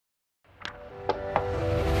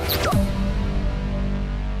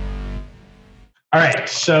All right,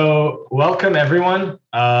 so welcome everyone.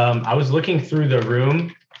 I was looking through the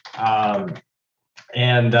room, um,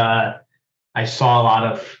 and I saw a lot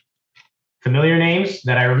of familiar names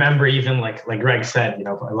that I remember. Even like Greg said,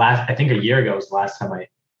 I think a year ago was the last time I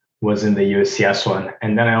was in the USCS one,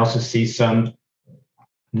 and then I also see some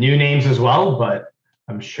new names as well. But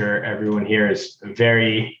I'm sure everyone here is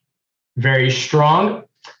very, very strong.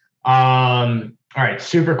 All right,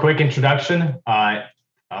 super quick introduction.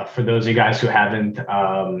 For those of you guys who haven't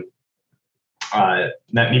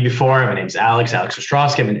met me before, my name's Alex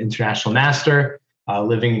Ostrovskiy. I'm an international master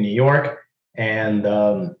living in New York. And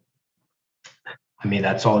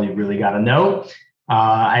that's all you really got to know.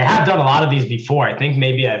 I have done a lot of these before. I think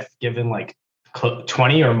maybe I've given like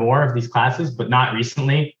 20 or more of these classes, but not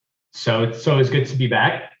recently. So it's always good to be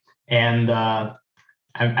back. And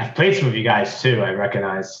I've played some of you guys too. I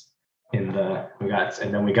recognize and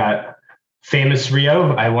then we got famous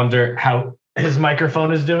Rio. I wonder how his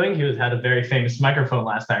microphone is doing. He had a very famous microphone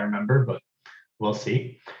last I remember, but we'll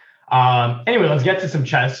see. Anyway, let's get to some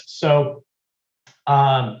chess. So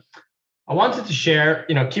I wanted to share,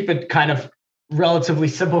 keep it kind of relatively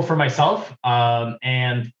simple for myself.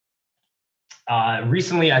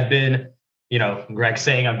 Recently I've been, Greg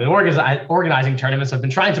saying I've been organizing tournaments. I've been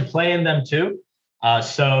trying to play in them too.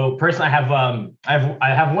 So personally, I have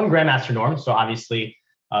one grandmaster norm. So obviously,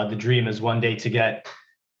 the dream is one day to get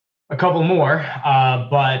a couple more.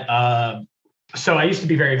 So I used to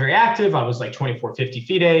be very, very active. I was like 2450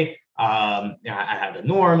 FIDE. I had a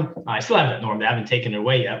norm. I still have that norm. They haven't taken it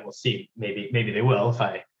away yet. We'll see. Maybe they will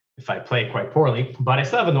if I play quite poorly. But I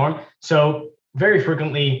still have a norm. So very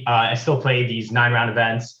frequently, I still play these 9-round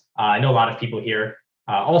events. I know a lot of people here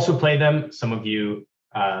also play them. Some of you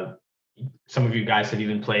guys have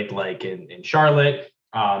even played like in Charlotte.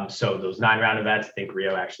 So those 9-round events, I think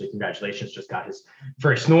Rio actually, congratulations, just got his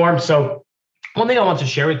first norm. So one thing I want to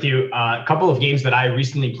share with you, a couple of games that I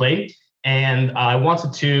recently played, and I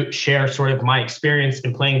wanted to share sort of my experience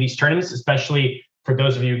in playing these tournaments, especially for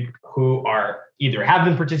those of you who are either have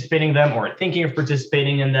been participating in them or are thinking of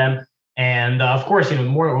participating in them. And of course,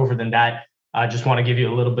 moreover than that, I just want to give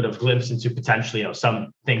you a little bit of glimpse into potentially,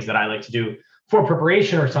 some things that I like to do for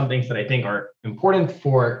preparation, or some things that I think are important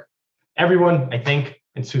for everyone, I think,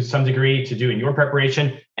 and to some degree to do in your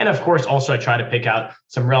preparation. And of course, also I try to pick out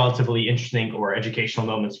some relatively interesting or educational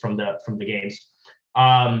moments from the games.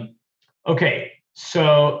 Okay,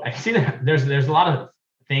 so I see that there's a lot of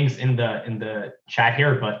things in the chat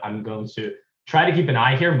here, but I'm going to try to keep an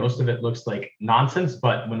eye here. Most of it looks like nonsense,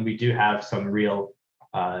 but when we do have some real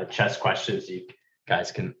chess questions, you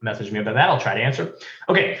guys can message me about that. I'll try to answer.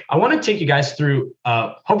 Okay, I want to take you guys through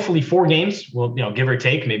hopefully 4 games. Well, give or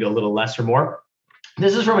take, maybe a little less or more.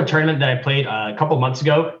 This is from a tournament that I played a couple months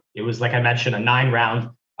ago. It was, like I mentioned, a 9-round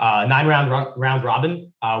round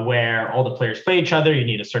robin where all the players play each other. You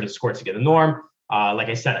need a certain score to get a norm. Like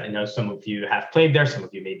I said, I know some of you have played there. Some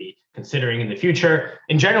of you may be considering in the future.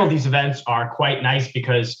 In general, these events are quite nice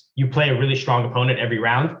because you play a really strong opponent every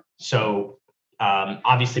round. So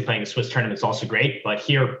obviously playing a Swiss tournament is also great, but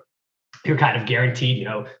here you're kind of guaranteed,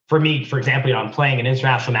 for me, for example, I'm playing an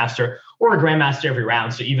international master or a grandmaster every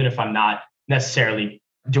round. So even if I'm not necessarily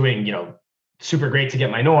doing, super great to get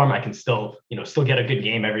my norm, I can still get a good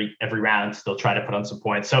game every round, still try to put on some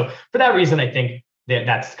points. So for that reason, I think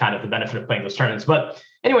that's kind of the benefit of playing those tournaments. But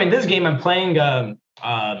anyway, in this game, I'm playing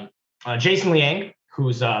Jason Liang,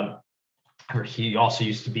 who's or he also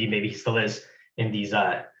used to be, maybe he still is in these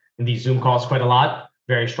Zoom calls quite a lot.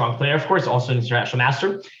 Very strong player, of course, also an international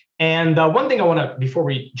master. And one thing I want to, before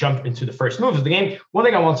we jump into the first moves of the game, one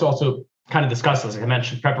thing I want to also kind of discuss, as I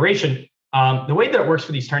mentioned, preparation. The way that it works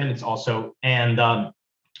for these tournaments also, and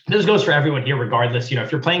this goes for everyone here regardless,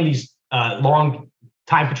 if you're playing these long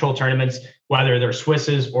time control tournaments, whether they're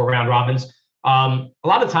Swisses or round robins, a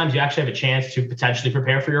lot of times you actually have a chance to potentially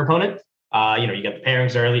prepare for your opponent. You get the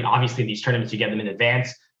pairings early. Obviously, these tournaments, you get them in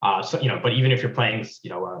advance. But even if you're playing,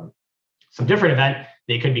 some different event,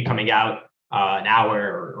 they could be coming out an hour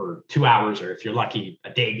or 2 hours, or if you're lucky, a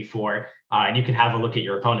day before, and you can have a look at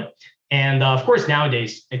your opponent. And of course,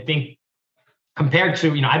 nowadays, I think compared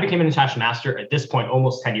to, I became an international master at this point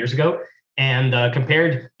almost 10 years ago. And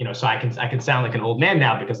compared, so I can sound like an old man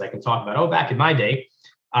now because I can talk about, back in my day,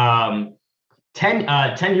 10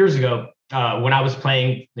 years ago, when I was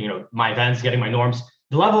playing, my events, getting my norms,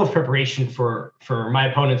 the level of preparation for my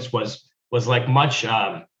opponents was like much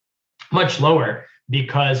lower,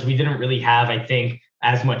 because we didn't really have, I think,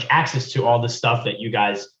 as much access to all the stuff that you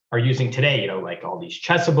guys are using today, like all these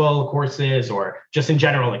Chessable courses, or just in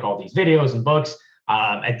general, like all these videos and books.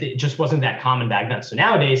 It just wasn't that common back then. So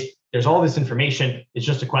nowadays, There's all this information. It's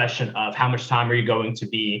just a question of how much time are you going to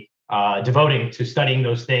be devoting to studying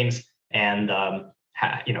those things, and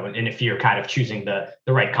and if you're kind of choosing the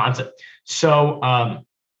right concept. So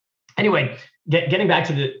anyway, getting back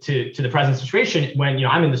to the present situation, when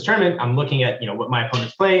I'm in this tournament, I'm looking at what my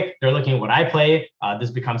opponents play. They're looking at what I play. This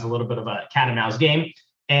becomes a little bit of a cat and mouse game,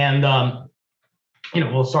 and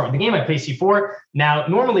we'll start with the game. I play c4. Now,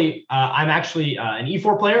 normally I'm actually an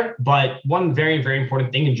e4 player, but one very, very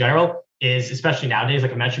important thing in general is, especially nowadays,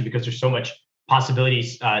 like I mentioned, because there's so much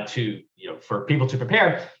possibilities for people to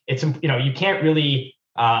prepare. It's you can't really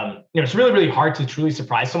it's really, really hard to truly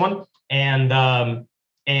surprise someone. And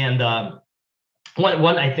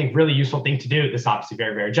one I think really useful thing to do, this is obviously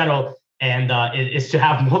very, very general, and is to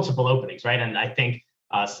have multiple openings, right? And I think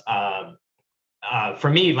for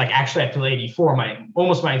me, like actually I played e4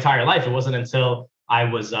 almost my entire life. It wasn't until I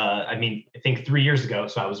was I think 3 years ago,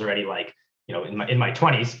 so I was already like in my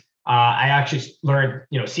 20s. I actually learned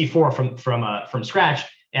c4 from scratch,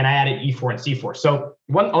 and I added e4 and c4. So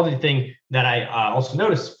one other thing that I also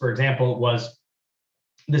noticed, for example, was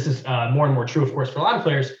this is more and more true, of course, for a lot of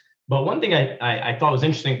players. But one thing I thought was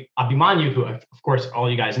interesting, Abhimanyu, who of course all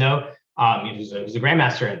you guys know, who's a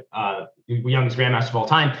grandmaster and the youngest grandmaster of all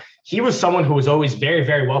time. He was someone who was always very,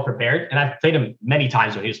 very well prepared, and I've played him many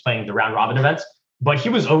times when he was playing the round robin events. But he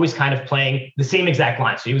was always kind of playing the same exact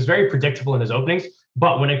line, so he was very predictable in his openings.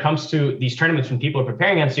 But when it comes to these tournaments, when people are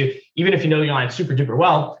preparing against you, even if you know your line super duper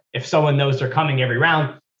well, if someone knows they're coming every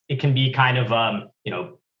round, it can be kind of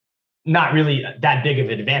not really that big of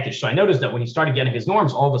an advantage. So I noticed that when he started getting his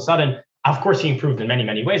norms, all of a sudden, of course, he improved in many,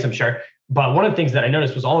 many ways, I'm sure. But one of the things that I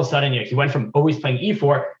noticed was all of a sudden, he went from always playing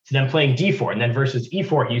e4 to then playing d4. And then versus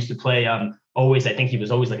e4, he used to play always, I think he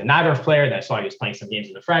was always like a Najdorf player. That I saw he was playing some games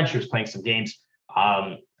in the French. He was playing some games.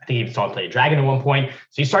 I think he even saw him play a dragon at one point.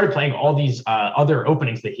 So he started playing all these other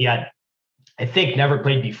openings that he had, I think, never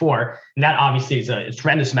played before. And that obviously is a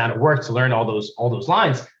tremendous amount of work to learn all those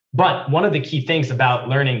lines. But one of the key things about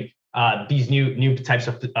learning these new types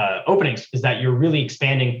of openings is that you're really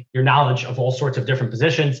expanding your knowledge of all sorts of different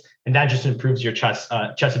positions, and that just improves your chess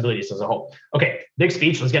abilities as a whole. Okay, big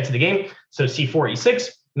speech. Let's get to the game. So c4, e6,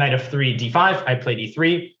 knight f3, d5. I played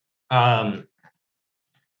e3.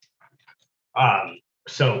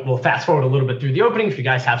 So we'll fast forward a little bit through the opening. If you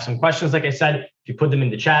guys have some questions, like I said, if you put them in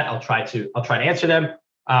the chat, I'll try to answer them.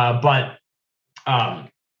 All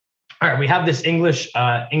right, we have this English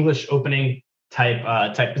opening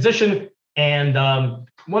type position. And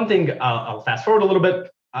one thing I'll fast forward a little bit.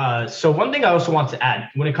 So one thing I also want to add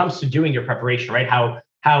when it comes to doing your preparation, right? How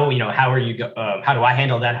do I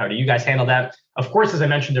handle that? How do you guys handle that? Of course, as I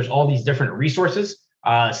mentioned, there's all these different resources,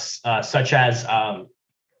 such as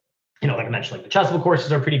like I mentioned, like the Chessable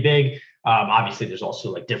courses are pretty big. Obviously, there's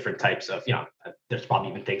also like different types of there's probably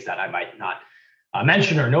even things that I might not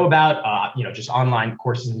mention or know about. Just online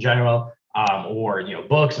courses in general. Or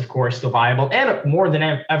books, of course, still viable. And more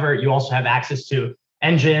than ever, you also have access to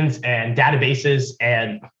engines and databases,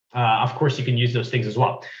 and of course, you can use those things as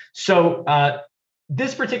well. So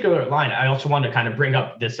this particular line, I also want to kind of bring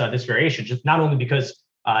up this variation, just not only because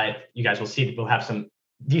you guys will see that we'll have some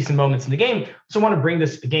decent moments in the game. So I want to bring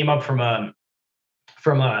this game up from a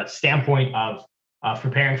standpoint of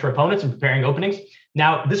preparing for opponents and preparing openings.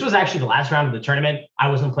 Now, this was actually the last round of the tournament. I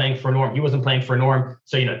wasn't playing for a norm. He wasn't playing for a norm.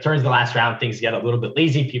 So, it turns the last round, things get a little bit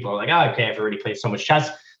lazy. People are like, oh, okay, I've already played so much chess.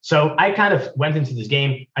 So I kind of went into this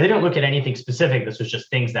game. I didn't look at anything specific. This was just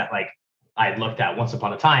things that like I had looked at once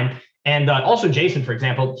upon a time. And also Jason, for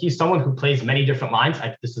example, he's someone who plays many different lines.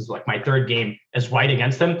 This is like my third game as white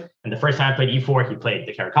against him. And the first time I played e4, he played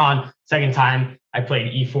the Caro-Kann. Second time I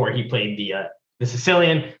played e4, he played the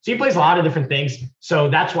Sicilian. So he plays a lot of different things. So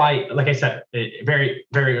that's why, like I said, very,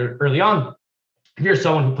 very early on, if you're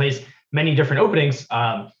someone who plays many different openings,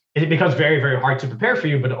 it becomes very, very hard to prepare for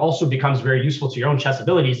you, but it also becomes very useful to your own chess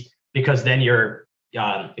abilities, because then you're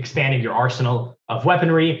expanding your arsenal of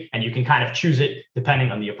weaponry, and you can kind of choose it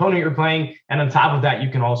depending on the opponent you're playing. And on top of that, you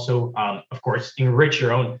can also, of course, enrich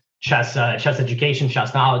your own chess education,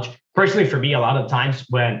 chess knowledge. Personally, for me, a lot of the times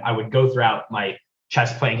when I would go throughout my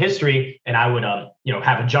chess playing history and I would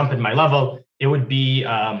have a jump in my level, it would be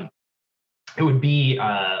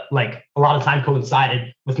like a lot of time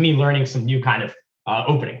coincided with me learning some new kind of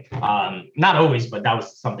opening. Not always, but that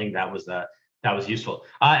was something that was useful.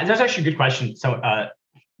 And that's actually a good question. So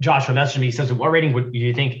Joshua messaged me, he says, what rating do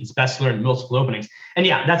you think is best to learn multiple openings? And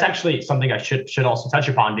yeah, that's actually something I should also touch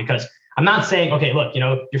upon, because I'm not saying, okay, look,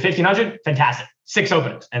 you're 1500, fantastic, 6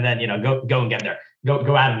 openings, and then go and get there.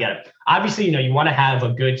 Go out and get it. Obviously, you want to have a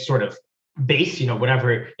good sort of base,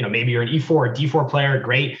 whatever, maybe you're an E4 or D4 player,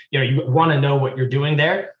 great. You want to know what you're doing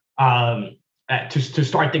there. to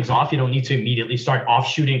start things off. You don't need to immediately start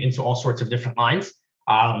offshooting into all sorts of different lines,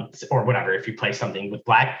 or whatever, if you play something with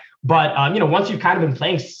black. But once you've kind of been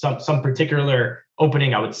playing some particular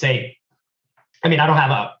opening, I would say, I mean, I don't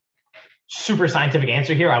have a super scientific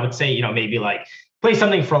answer here. I would say, maybe like play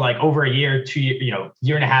something for like over a year, 2 year,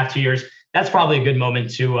 year and a half, 2 years. That's probably a good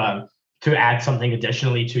moment to add something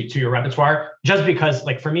additionally to your repertoire. Just because,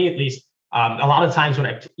 like for me at least, a lot of times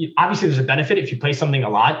obviously there's a benefit if you play something a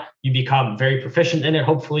lot, you become very proficient in it.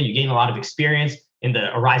 Hopefully, you gain a lot of experience in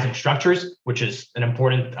the arising structures, which is an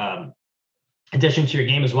important addition to your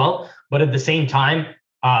game as well. But at the same time,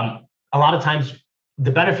 a lot of times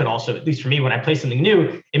the benefit also, at least for me, when I play something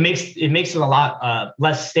new, it makes it a lot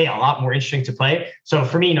less stale, a lot more interesting to play. So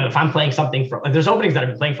for me, if I'm playing something for, like, there's openings that I've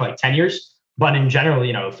been playing for like 10 years, but in general,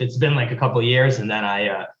 if it's been like a couple of years, and then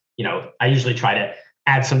I usually try to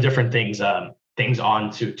add some different things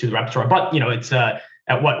on to the repertoire. But it's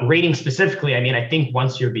at what rating specifically? I mean, I think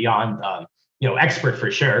once you're beyond expert for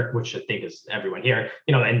sure, which I think is everyone here,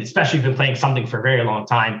 and especially if you've been playing something for a very long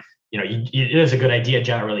time, it is a good idea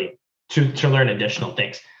generally to learn additional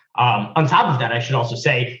things. On top of that, I should also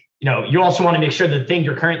say, you also want to make sure the thing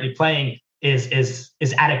you're currently playing is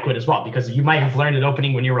adequate as well, because you might have learned an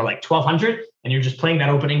opening when you were like 1200 and you're just playing that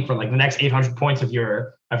opening for like the next 800 points of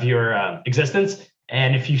your existence.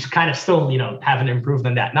 And if you kind of still, haven't improved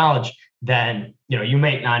on that knowledge, then, you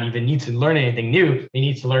might not even need to learn anything new. You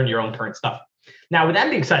need to learn your own current stuff. Now, with that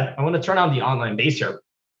being said, I want to turn on the online base here.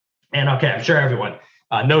 And okay, I'm sure everyone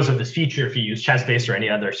knows of this feature if you use ChessBase or any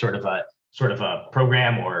other sort of a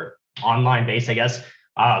program or online base, I guess.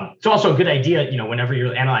 It's also a good idea, whenever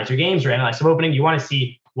you analyze your games or analyze some opening, you want to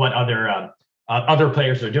see what other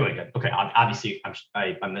players are doing. Okay, obviously,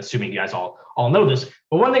 I'm assuming you guys all know this.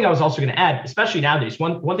 But one thing I was also going to add, especially nowadays,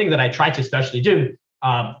 one thing that I try to especially do,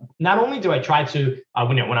 not only do I try to,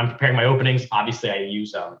 when I'm preparing my openings, obviously I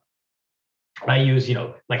use,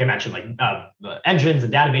 like I mentioned, like the engines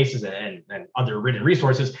and databases and other written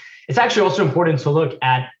resources. It's actually also important to look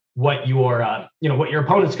at what your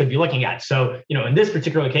opponents could be looking at. So, in this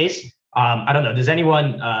particular case, I don't know, does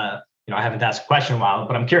anyone, I haven't asked a question in a while,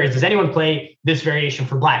 but I'm curious, does anyone play this variation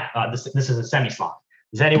for black? This is a semi-slot.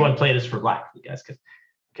 Does anyone play this for black? You guys could,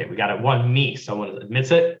 okay, we got it. One me, someone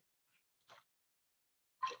admits it.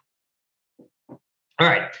 All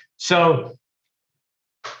right, so,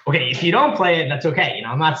 okay, if you don't play it, that's okay.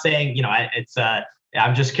 I'm not saying, it's,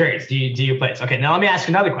 I'm just curious. Do you play this? Okay, now let me ask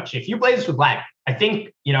you another question. If you play this with black, I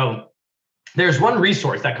think, there's one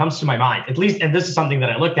resource that comes to my mind, at least, and this is something that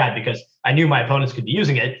I looked at because I knew my opponents could be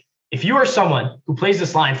using it. If you are someone who plays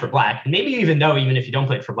this line for black, and maybe you even know, even if you don't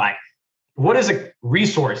play it for black, what is a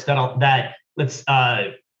resource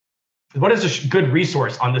what is a good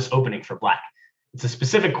resource on this opening for black? It's a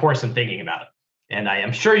specific course I'm thinking about, and I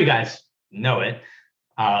am sure you guys know it.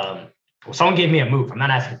 Well, someone gave me a move. I'm not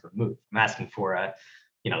asking for a move. I'm asking for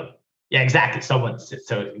yeah, exactly. Someone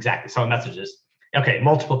messages. Okay,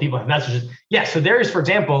 multiple people have messages. Yeah, so there is, for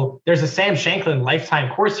example, there's a Sam Shanklin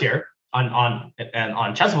lifetime course here on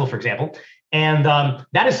Chessable, for example, and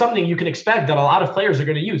that is something you can expect that a lot of players are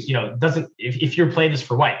going to use. If you're playing this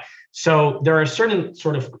for white. So there are certain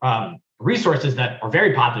sort of resources that are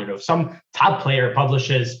very popular. If some top player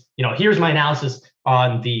publishes, here's my analysis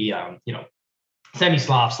on the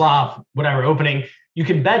semi-Slav, Slav, whatever opening, you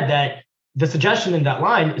can bet that the suggestion in that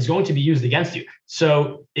line is going to be used against you.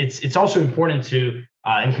 So it's also important to,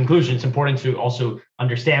 in conclusion, it's important to also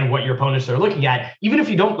understand what your opponents are looking at. Even if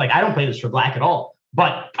you don't, I don't play this for black at all,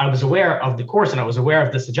 but I was aware of the course and I was aware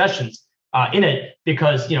of the suggestions in it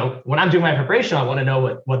because, when I'm doing my preparation, I want to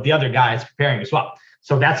know what the other guy is preparing as well.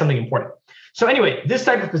 So that's something important. So anyway, this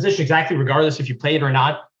type of position, exactly regardless if you play it or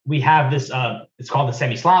not, we have this, it's called the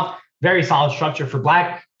semi-Slav, very solid structure for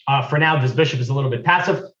black. For now, this bishop is a little bit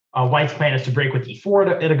passive. White's plan is to break with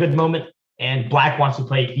e4 at a good moment, and black wants to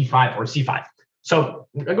play e5 or c5. So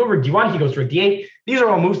I go over d1, he goes rook d8. These are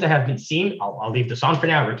all moves that have been seen. I'll leave this on for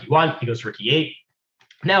now. Rook e1, he goes rook e8.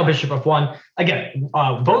 Now bishop f1. Again,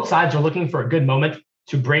 both sides are looking for a good moment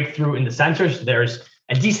to break through in the center. So there's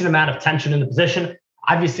a decent amount of tension in the position.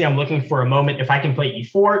 Obviously, I'm looking for a moment if I can play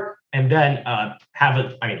e4 and then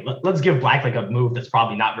let's give black like a move that's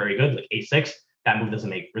probably not very good, like a6. That move doesn't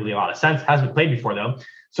make really a lot of sense. Hasn't been played before though.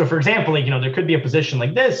 So for example, there could be a position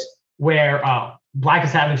like this where black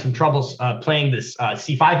is having some troubles playing this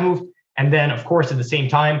c5 move. And then of course, at the same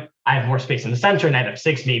time, I have more space in the center, knight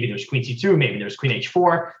f6, maybe there's queen c2, maybe there's queen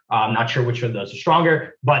h4. I'm not sure which of those are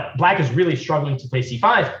stronger, but black is really struggling to play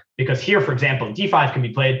c5 because here, for example, d5 can be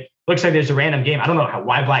played. Looks like there's a random game. I don't know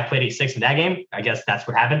why black played a6 in that game. I guess that's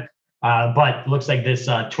what happened. But looks like this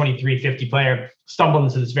 2350 player stumbled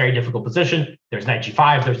into this very difficult position. There's knight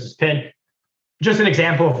g5, there's this pin. Just an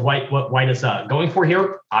example of what white is going for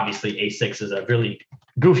here. Obviously, a6 is a really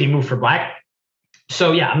goofy move for black.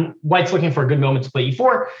 So yeah, white's looking for a good moment to play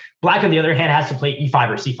e4. Black, on the other hand, has to play e5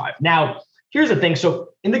 or c5. Now, here's the thing. So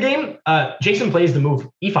in the game, Jason plays the move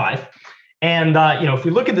e5. And, if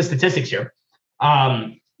we look at the statistics here,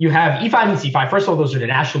 you have e5 and c5. First of all, those are the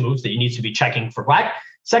national moves that you need to be checking for black.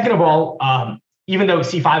 Second of all, even though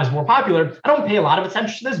c5 is more popular, I don't pay a lot of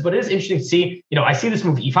attention to this, but it is interesting to see, I see this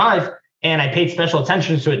move e5, and I paid special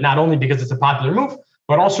attention to it, not only because it's a popular move,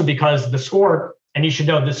 but also because the score, and you should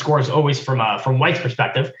know this score is always from white's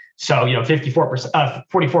perspective. So, 54%,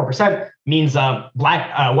 44% means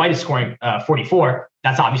white is scoring 44.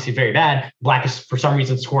 That's obviously very bad. Black is for some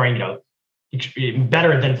reason scoring,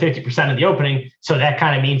 better than 50% of the opening. So that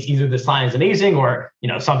kind of means either this line is amazing or,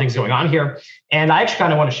 something's going on here. And I actually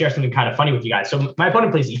kind of want to share something kind of funny with you guys. So my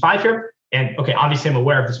opponent plays e5 here. And okay, obviously I'm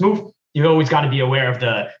aware of this move. You've always got to be aware of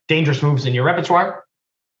the dangerous moves in your repertoire.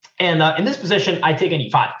 And in this position, I take an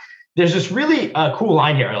e5. There's this really cool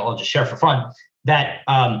line here I'll just share for fun, that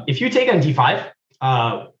if you take on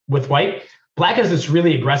d5 with white, black has this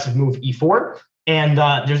really aggressive move e4. And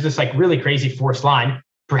there's this really crazy forced line.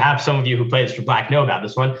 Perhaps some of you who play this for black know about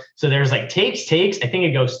this one. So there's takes. I think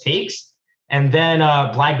it goes takes. And then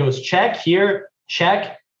black goes check here,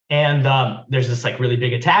 check. And there's this really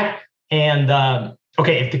big attack. And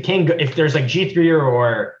okay, if there's g3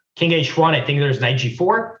 or king h1, I think there's knight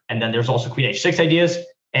g4, and then there's also queen h6 ideas.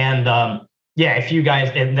 And if you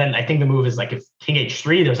guys, and then I think the move is if king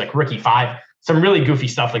h3, there's rook e5, some really goofy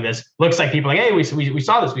stuff like this. Looks like people hey, we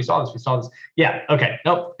saw this. Yeah, okay,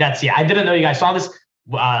 nope, I didn't know you guys saw this.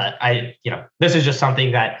 This is just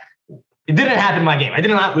something that it didn't happen in my game. I did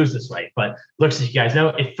not lose this fight, but looks like you guys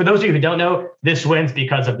know. For those of you who don't know, this wins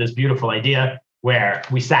because of this beautiful idea where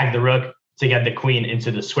we sag the rook to get the queen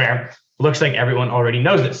into the square. Looks like everyone already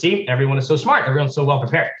knows this. See, everyone is so smart. Everyone's so well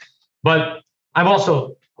prepared. But I was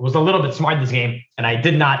a little bit smart in this game, and I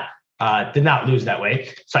did not lose that way.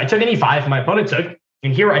 So I took an e5. My opponent took,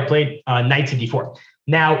 and here I played knight to d4.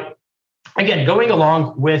 Now, again, going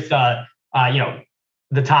along with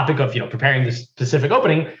the topic of preparing this specific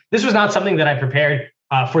opening, this was not something that I prepared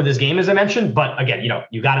for this game, as I mentioned. But again,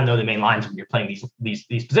 you got to know the main lines when you're playing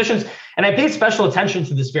these positions. And I paid special attention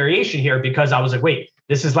to this variation here because I was wait,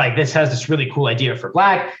 this has this really cool idea for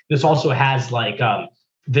black. This also has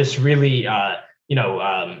this really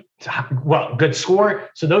good score.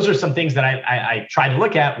 So those are some things that I try to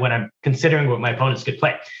look at when I'm considering what my opponents could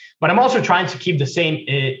play. But I'm also trying to keep the same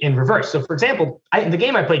in reverse. So for example, in the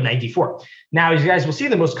game I played knight d4. Now, as you guys will see,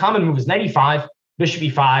 the most common move is knight e5, bishop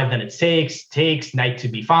e5, then it takes, knight to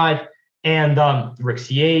b5, and rook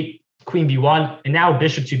c8, queen b1, and now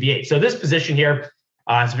bishop to b8. So this position here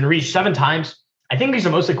has been reached 7 times. I think these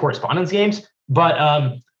are mostly correspondence games, but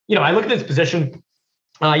I look at this position,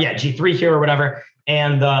 g3 here or whatever,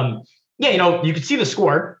 and you can see the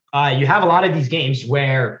score. You have a lot of these games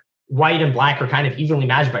where white and black are kind of evenly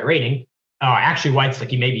matched by rating. Actually, white's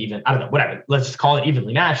maybe even, I don't know, whatever. Let's just call it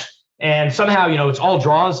evenly matched. And somehow, it's all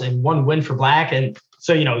draws and one win for black. And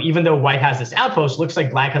so, even though white has this outpost, looks like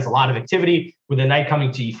black has a lot of activity with the knight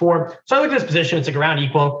coming to e4. So I look at this position, it's around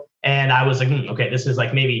equal. And I was okay, this is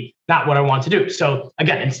maybe not what I want to do. So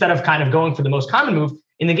again, instead of kind of going for the most common move,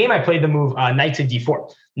 in the game, I played the move knight to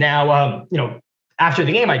d4. Now, after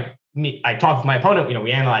the game, I talked with my opponent,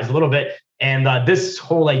 we analyzed a little bit. And this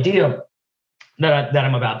whole idea that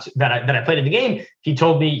I played in the game, he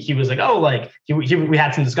told me, he was we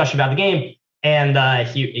had some discussion about the game, and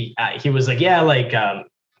he was I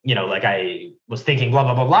was thinking blah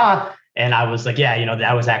blah blah blah, and I was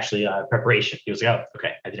that was actually preparation. He was oh,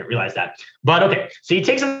 okay, I didn't realize that, but okay. So he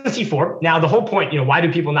takes on c4. Now the whole point, why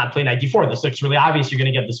do people not play knight d4? This looks really obvious. You're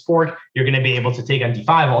going to get this fork. You're going to be able to take on d5.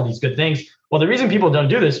 All these good things. Well, the reason people don't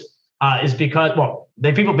do this is because,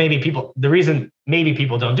 the reason maybe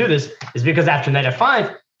people don't do this is because after knight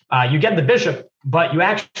f5, you get the bishop, but you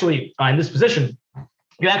actually, in this position,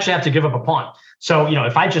 you actually have to give up a pawn. So,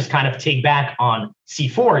 if I just kind of take back on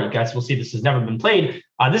c4, you guys will see this has never been played.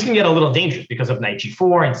 This can get a little dangerous because of knight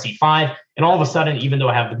g4 and c5. And all of a sudden, even though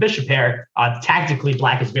I have the bishop pair, tactically,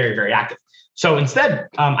 black is very, very active. So instead,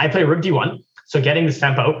 I play rook d1. So getting this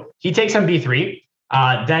tempo, he takes on b3,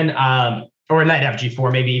 or knight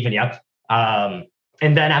fg4, maybe even, yep.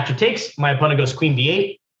 And then after takes, my opponent goes queen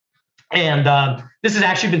b8. And this has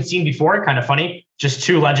actually been seen before, kind of funny. Just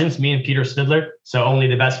 2 legends, me and Peter Snidler. So only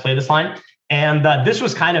the best play this line. And this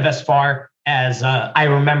was kind of as far as I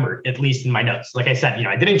remember, at least in my notes. Like I said,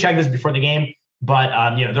 I didn't check this before the game,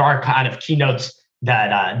 but there are kind of keynotes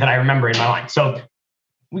that I remember in my mind. So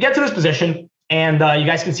we get to this position, and you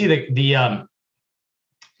guys can see the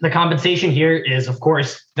compensation here is, of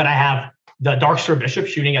course, that I have the dark square bishop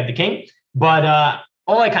shooting at the king. But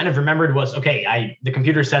all I kind of remembered was, okay, the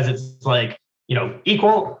computer says it's like,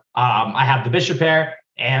 equal. I have the bishop pair,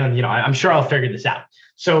 and I'm sure I'll figure this out.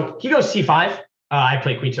 So he goes c5. I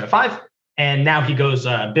play queen to f5, and now he goes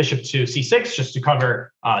bishop to c6 just to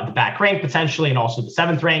cover the back rank potentially, and also the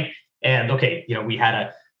 7th rank. And okay, we had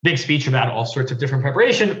a big speech about all sorts of different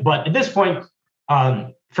preparation, but at this point,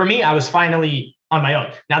 for me, I was finally on my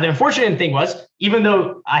own. Now, the unfortunate thing was, even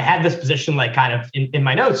though I had this position like kind of in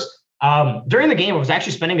my notes, during the game, I was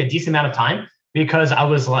actually spending a decent amount of time because I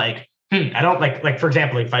was like, I don't like, for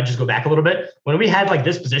example, if I just go back a little bit, when we had like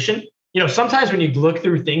this position, sometimes when you look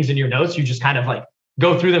through things in your notes, you just kind of like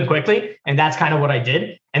go through them quickly. And that's kind of what I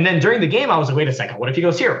did. And then during the game, I was like, wait a second, what if he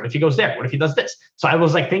goes here? What if he goes there? What if he does this? So I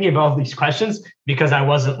was like thinking about all these questions because I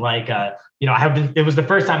wasn't like, it was the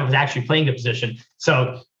first time I was actually playing the position.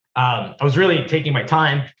 So I was really taking my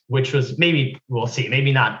time, which was we'll see,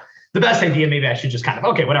 maybe not the best idea. Maybe I should just kind of,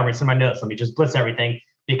 okay, whatever, it's in my notes. Let me just blitz everything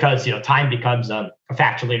because, time becomes a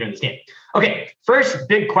factor later in this game. Okay, first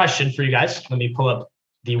big question for you guys. Let me pull up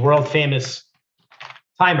the world famous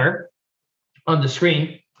timer on the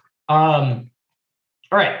screen. All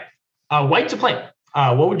right, white to play.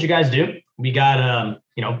 What would you guys do? We got,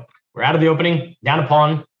 we're out of the opening, down a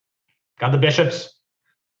pawn, got the bishops.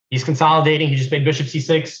 He's consolidating. He just made bishop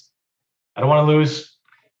c6. I don't want to lose.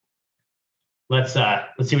 Let's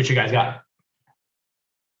see what you guys got.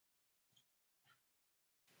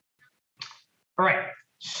 All right.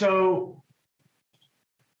 So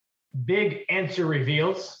big answer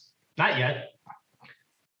reveals. Not yet.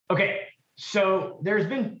 Okay. So there's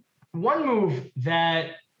been one move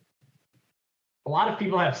that a lot of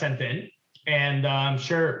people have sent in, and I'm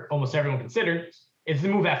sure almost everyone considered. It's the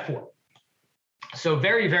move f4. So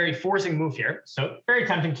very, very forcing move here. So very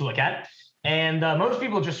tempting to look at. And most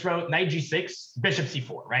people just wrote knight g6, bishop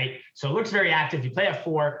c4, right? So it looks very active. You play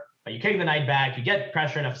f4, you kick the knight back, you get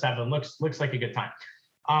pressure in f7. Looks like a good time.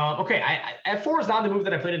 Okay, f4 is not the move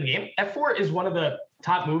that I played in the game. f4 is one of the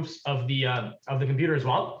top moves of the computer as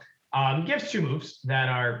well. Gives two moves that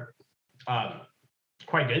are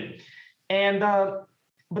quite good. And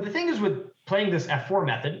but the thing is with playing this f4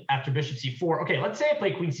 method after bishop c4, okay, let's say I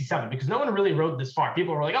play queen c7 because no one really wrote this far.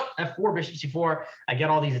 People were like, oh, f4, bishop c4, I get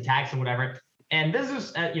all these attacks and whatever. And this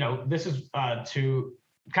is, to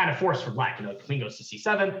kind of force for black. Queen goes to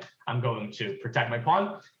c7, I'm going to protect my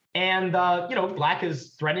pawn. And, black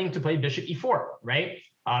is threatening to play bishop e4, right?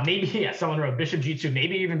 Maybe, someone wrote bishop g2,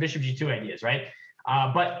 maybe even bishop g2 ideas, right?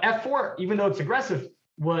 But f4, even though it's aggressive,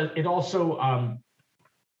 it also,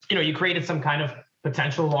 you created some kind of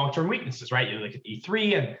potential long-term weaknesses, right? You look at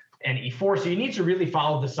e3 and e4, so you need to really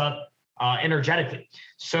follow this up energetically.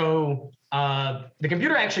 So the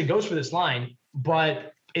computer actually goes for this line,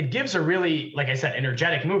 but it gives a really, like I said,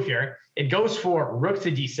 energetic move here. It goes for rook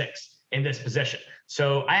to d6 in this position.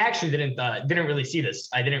 So I actually didn't really see this.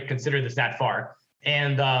 I didn't consider this that far.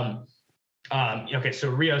 And okay,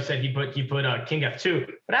 so Rio said he put king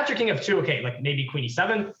f2, but after king f2, okay, like maybe queen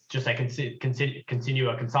e7, just I can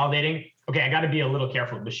continue consolidating. Okay, I got to be a little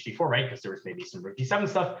careful with bishop e4, right? Because there was maybe some rook d7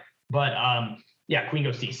 stuff, but yeah, queen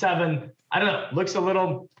goes to e7. I don't know, looks a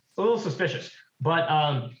little suspicious,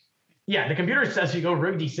 but yeah, the computer says you go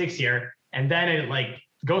rook d6 here, and then it like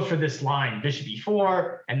goes for this line bishop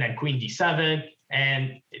e4, and then queen d7,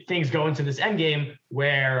 and things go into this endgame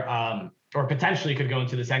where or potentially could go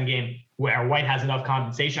into this endgame where white has enough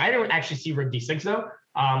compensation. I didn't actually see rook d6 though,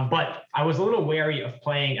 but I was a little wary of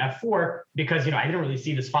playing f4 because I didn't really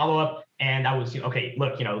see this follow-up, and I was okay.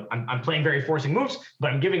 Look, I'm playing very forcing moves,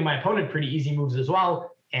 but I'm giving my opponent pretty easy moves as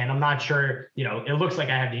well, and I'm not sure. It looks like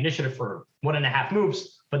I have the initiative for 1.5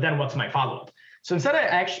 moves, but then what's my follow-up? So instead, I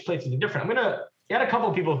actually played something different. You had a couple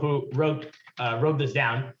of people who wrote this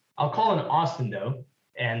down. I'll call in Austin though,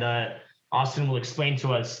 and Austin will explain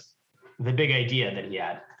to us the big idea that he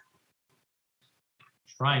had.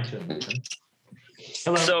 Trying to.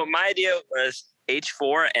 Hello. So my idea was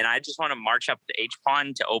h4, and I just want to march up the h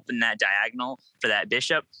pawn to open that diagonal for that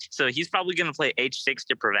bishop. So he's probably going to play h6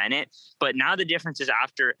 to prevent it. But now the difference is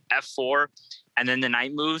after f4 and then the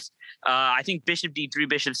knight moves. I think bishop d3,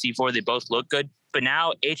 bishop c4, they both look good. But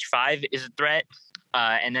now h5 is a threat,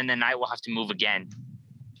 and then the knight will have to move again.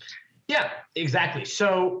 Yeah, exactly.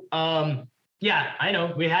 So yeah, I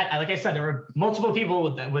know we had, like I said, there were multiple people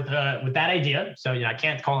with that idea. So I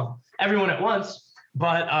can't call everyone at once.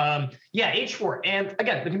 But yeah, h4. And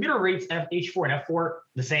again, the computer rates h4 and f4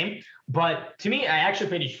 the same. But to me, I actually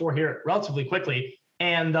played h4 here relatively quickly.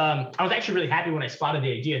 And I was actually really happy when I spotted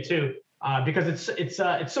the idea too, because it's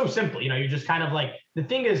so simple. You know, you're just kind of like, the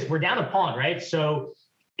thing is we're down a pawn, right? So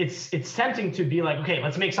it's tempting to be like, okay,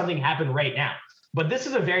 let's make something happen right now. But this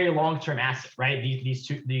is a very long-term asset, right? These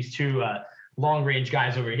two long range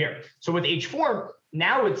guys over here. So with h4,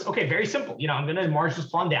 now it's okay, very simple. You know, I'm gonna march this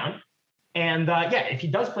pawn down. And yeah, if he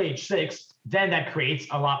does play h6, then that creates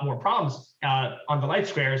a lot more problems on the light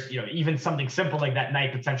squares. You know, even something simple like that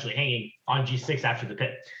knight potentially hanging on g6 after the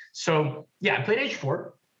pit. So yeah, I played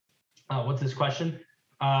h4. What's this question?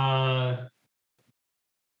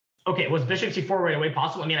 Okay, was bishop c4 right away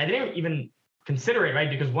possible? I mean, I didn't even consider it, right?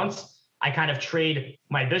 Because once I kind of trade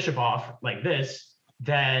my bishop off like this,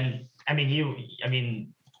 then I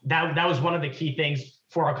mean that was one of the key things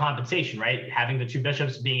for our compensation, right? Having the two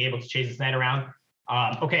bishops, being able to chase this knight around.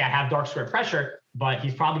 Okay, I have dark square pressure, but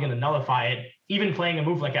he's probably going to nullify it. Even playing a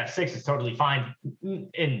move like f6 is totally fine.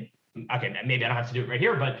 Okay, maybe I don't have to do it right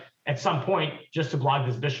here, but at some point, just to block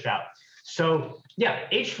this bishop out. So yeah,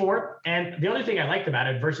 h4. And the other thing I liked about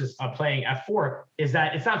it versus playing f4 is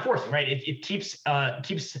that it's not forcing, right? It keeps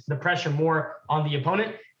the pressure more on the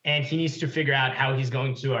opponent, and he needs to figure out how he's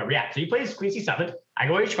going to react. So he plays queen c7. I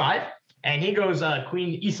go h5, and he goes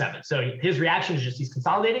queen e7. So his reaction is just he's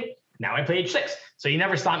consolidating. Now I play h6. So he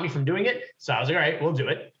never stopped me from doing it. So I was like, all right, we'll do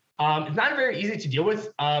it. It's not very easy to deal with.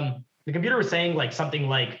 The computer was saying like something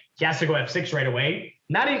like he has to go f6 right away.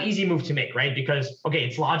 Not an easy move to make, right? Because, okay,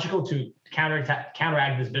 it's logical to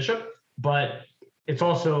counteract this bishop, but it's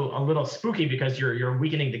also a little spooky because you're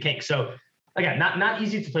weakening the king. So again, not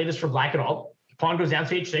easy to play this for black at all. Pawn goes down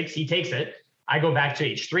to h6, he takes it. I go back to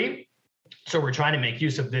h3. So we're trying to make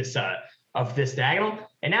use of this diagonal.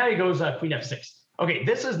 And now he goes queen f6. Okay,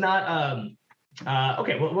 this is not,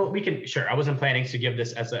 okay, well, we can, sure, I wasn't planning to give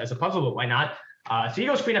this as a puzzle, but why not? So he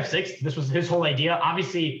goes queen f6. This was his whole idea.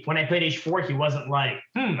 Obviously, when I played h4, he wasn't like,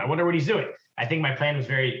 I wonder what he's doing. I think my plan was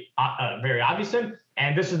very obvious to him.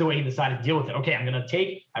 And this is the way he decided to deal with it. Okay, I'm going to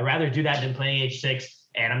take, I'd rather do that than playing h6.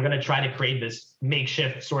 And I'm going to try to create this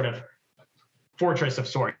makeshift sort of fortress of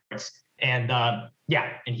sorts. And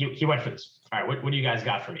yeah, and he went for this. All right, what do you guys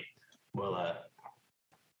got for me? Well,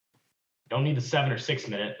 don't need the 7 or 6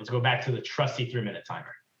 minute. Let's go back to the trusty 3-minute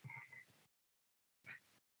timer.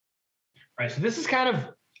 All right, so this is kind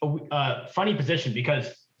of a funny position because,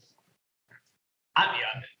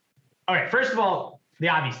 all right, first of all, the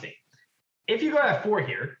obvious thing. If you go f4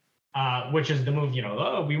 here, which is the move, you know,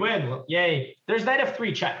 oh, we win, yay. There's knight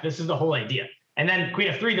f3 check. This is the whole idea. And then queen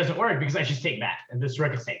f3 doesn't work because I just take back, and this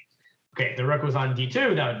rook is taken. Okay, if the rook was on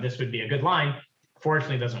d2, now this would be a good line.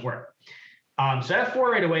 Fortunately, it doesn't work. So f4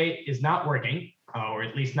 right away is not working, or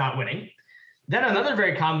at least not winning. Then another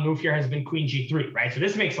very common move here has been queen g3, right? So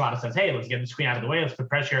this makes a lot of sense. Hey, let's get this queen out of the way. Let's put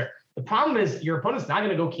pressure. The problem is your opponent's not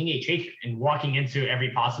going to go king h8 here and walking into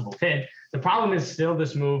every possible pin. The problem is still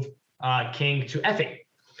this move, king to f8.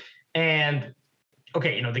 And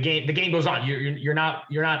okay, you know, the game goes on. You're not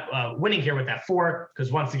winning here with f4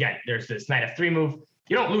 because once again, there's this knight f3 move.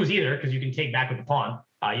 You don't lose either because you can take back with the pawn.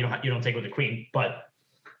 You don't take with the queen, but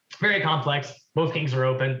very complex. Both kings are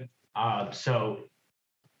open. So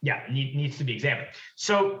yeah, needs to be examined.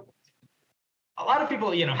 So a lot of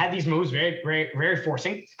people, you know, had these moves very, very, very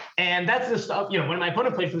forcing. And that's the stuff, you know, when my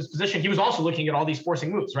opponent played for this position, he was also looking at all these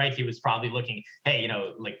forcing moves, right? He was probably looking, hey, you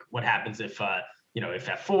know, like what happens if, you know, if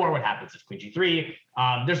f4, what happens if queen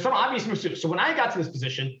g3? There's some obvious moves too. So when I got to this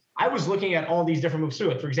position, I was looking at all these different moves too.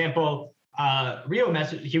 Like for example, Rio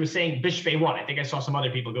message, he was saying bishop a1. I think I saw some other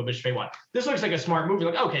people go bishop a1. This looks like a smart move.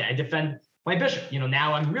 You're like, okay, I defend my bishop. You know,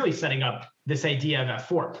 now I'm really setting up this idea of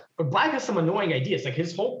f4. But black has some annoying ideas. Like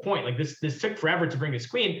his whole point, like this took forever to bring this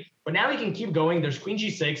queen, but now he can keep going. There's queen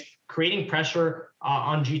g6, creating pressure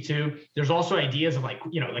on g2. There's also ideas of like,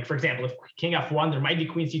 you know, like for example, if king f1, there might be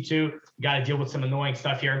queen c2. You got to deal with some annoying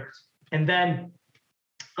stuff here. And then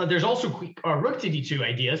there's also rook to d2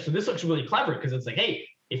 ideas. So this looks really clever because it's like, hey,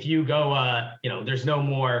 if you go, you know, there's no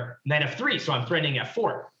more knight f3, so I'm threatening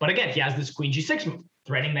f4. But again, he has this queen g6 move,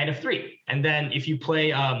 threatening knight f3. And then if you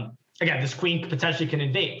play, again, this queen potentially can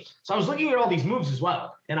invade. So I was looking at all these moves as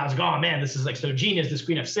well. And I was like, oh man, this is like so genius, this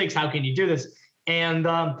queen f6, how can you do this? And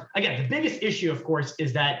again, the biggest issue, of course,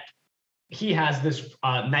 is that he has this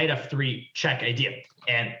knight f3 check idea.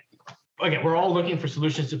 And again, we're all looking for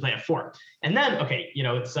solutions to play f4. And then, okay, you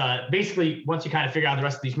know, it's basically once you kind of figure out the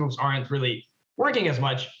rest of these moves aren't really working as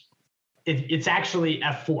much, it's actually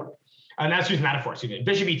f4. And that's using metaphor, excuse me,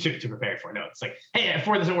 bishop e2 to prepare for. No, it's like, hey,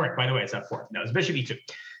 f4 doesn't work. By the way, it's f4. No, it's bishop e2.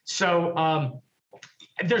 So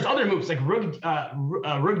there's other moves like rook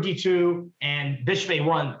d2 and bishop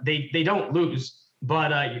a1. They don't lose.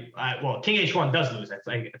 But well, king h1 does lose. I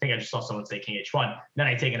think I just saw someone say king h1. Then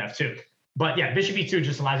I take an f2. But yeah, bishop e2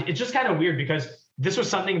 just allows you. It's just kind of weird because this was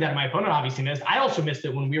something that my opponent obviously missed. I also missed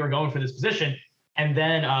it when we were going for this position. And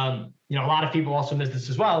then, you know, a lot of people also missed this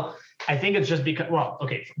as well. I think it's just because, well,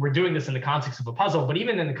 okay, we're doing this in the context of a puzzle, but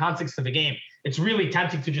even in the context of a game, it's really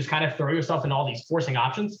tempting to just kind of throw yourself in all these forcing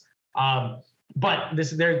options. But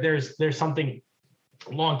there's something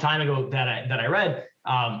a long time ago that I read.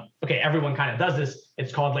 Okay, everyone kind of does this.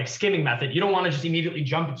 It's called like skimming method. You don't want to just immediately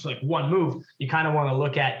jump into like one move. You kind of want to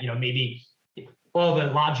look at, you know, maybe all the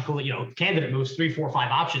logical, you know, candidate moves, 3, 4,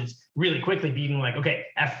 5 options really quickly, being like, okay,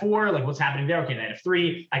 f4, like what's happening there? Okay, then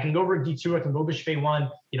f3, I can go rook d2, I can go bishop a1,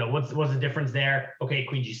 you know, what's the difference there? Okay,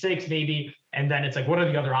 queen g6 maybe. And then it's like, what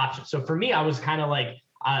are the other options? So for me, I was kind of like,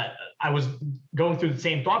 I was going through the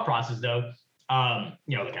same thought process though,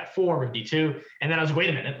 you know, like f4, rook d2. And then I was, wait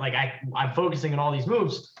a minute, like I'm focusing on all these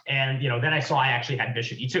moves. And, you know, then I saw I actually had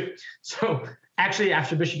bishop e2. So actually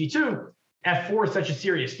after bishop e2, f4 is such a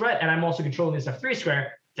serious threat, and I'm also controlling this f3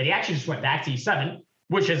 square, that he actually just went back to e7,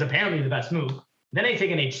 which is apparently the best move. Then I take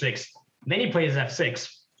an h6, then he plays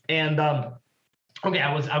f6, and okay,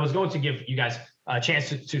 I was going to give you guys a chance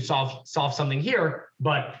to solve something here,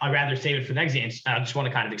 but I'd rather save it for the next game. I just want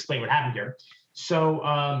to kind of explain what happened here. So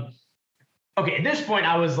okay, at this point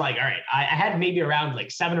I was like, all right, I had maybe around like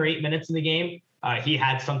 7 or 8 minutes in the game. He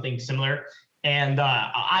had something similar. And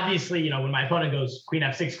obviously, you know, when my opponent goes queen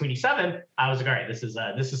f6, queen e7, I was like, all right,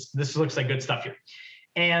 this looks like good stuff here.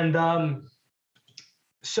 And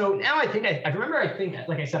so now I think I remember,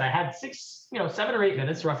 like I said, I had 7 or 8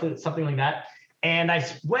 minutes, roughly something like that. And I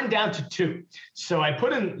went down to 2. So I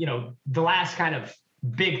put in, you know, the last kind of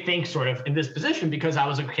big thing sort of in this position, because I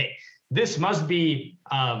was like, okay, this must be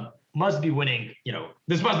winning, you know,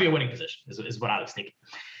 this must be a winning position is what I was thinking.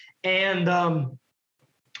 And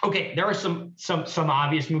okay, there are some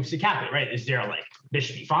obvious moves to cap it, right? Is there like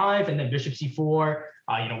bishop e5 and then bishop c4?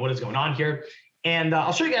 You know, what is going on here? And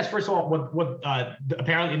I'll show you guys first of all what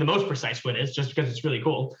apparently the most precise win is, just because it's really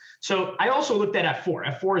cool. So I also looked at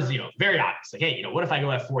f4. F4 is, you know, very obvious. Like, hey, you know, what if I go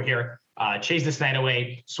f4 here, chase this knight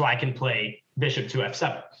away so I can play bishop to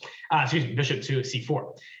f7? Excuse me, bishop to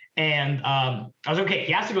c4. And I was okay.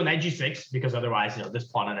 He has to go knight g6 because otherwise, you know, this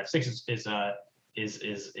pawn on f6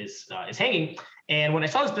 is hanging. And when I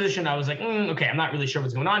saw this position, I was like, okay, I'm not really sure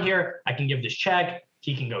what's going on here. I can give this check.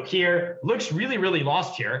 He can go here. Looks really, really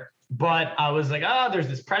lost here. But I was like, there's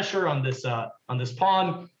this pressure on this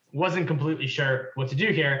pawn. Wasn't completely sure what to do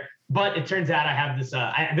here. But it turns out I have this.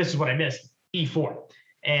 This is what I missed: e4.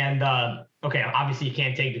 And okay, obviously you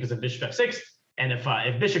can't take because of bishop f6. And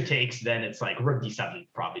if bishop takes, then it's like rook d7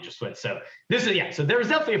 probably just wins. So this is So there was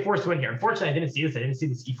definitely a forced win here. Unfortunately, I didn't see this. I didn't see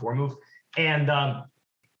this e4 move. And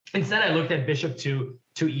instead, I looked at bishop to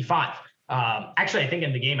e5. Actually, I think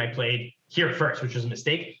in the game I played here first, which was a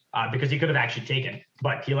mistake because he could have actually taken,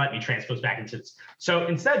 but he let me transpose back into this. So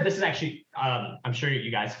instead, this is actually, I'm sure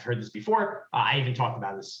you guys have heard this before. I even talked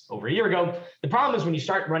about this over a year ago. The problem is when you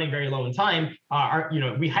start running very low in time,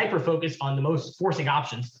 we hyper focus on the most forcing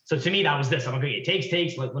options. So to me, that was this. I'm like, okay, it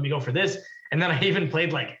takes. Let me go for this. And then I even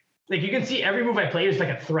played like you can see every move I play is like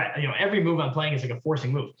a threat. You know, every move I'm playing is like a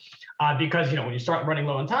forcing move because, you know, when you start running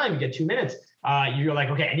low on time, you get 2 minutes. You're like,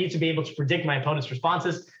 okay, I need to be able to predict my opponent's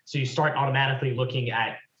responses. So you start automatically looking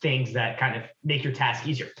at things that kind of make your task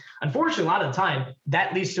easier. Unfortunately, a lot of the time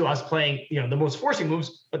that leads to us playing, you know, the most forcing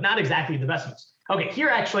moves, but not exactly the best moves. Okay, here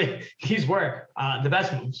actually, these were the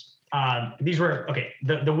best moves. These were, okay,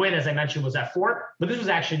 the win, as I mentioned, was f4, but this was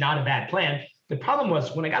actually not a bad plan. The problem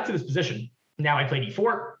was when I got to this position, now I played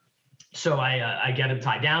e4. So I get him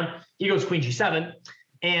tied down. He goes queen g7.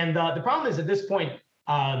 And the problem is at this point,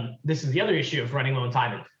 this is the other issue of running low in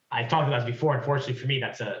time. And I've talked about this before. Unfortunately for me,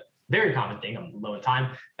 that's a very common thing. I'm low in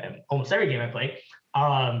time. Almost every game I play.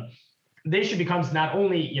 The issue becomes not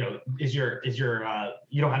only, you know, is your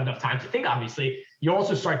you don't have enough time to think, obviously. You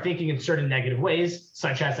also start thinking in certain negative ways,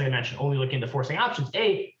 such as, like I mentioned, only looking at the forcing options,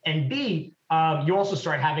 A, and B, you also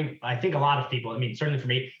start having, I think a lot of people, I mean, certainly for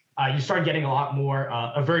me, you start getting a lot more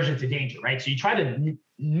aversion to danger, right? So you try to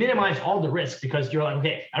minimize all the risks because you're like,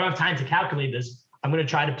 okay, I don't have time to calculate this. I'm going to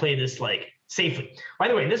try to play this like safely. By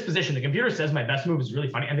the way, in this position, the computer says my best move is really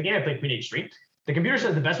funny. And the game I played queen h3. The computer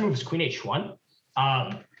says the best move is queen h1.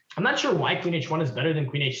 I'm not sure why queen h1 is better than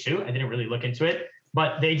queen h2. I didn't really look into it.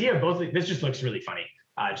 But the idea of both, this just looks really funny.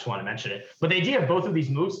 I just want to mention it. But the idea of both of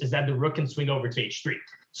these moves is that the rook can swing over to h3.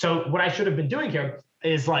 So what I should have been doing here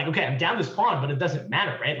is like, okay, I'm down this pawn, but it doesn't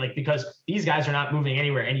matter, right? Like, because these guys are not moving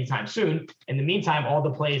anywhere anytime soon. In the meantime, all the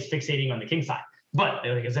play is fixating on the king side. But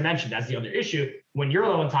like, as I mentioned, that's the other issue. When you're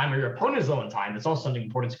low on time or your opponent is low on time, that's also something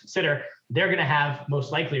important to consider. They're going to have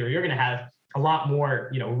most likely, or you're going to have a lot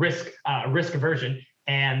more, risk aversion.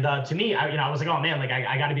 And to me, I was like, oh man, like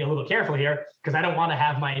I got to be a little careful here because I don't want to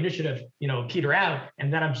have my initiative, peter out,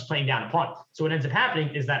 and then I'm just playing down a pawn. So what ends up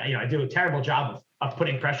happening is that I do a terrible job of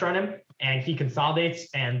putting pressure on him, and he consolidates.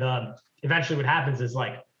 And eventually, what happens is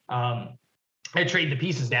like I trade the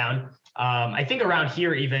pieces down. I think around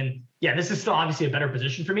here, even this is still obviously a better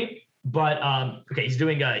position for me. But okay, he's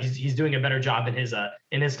doing a better job in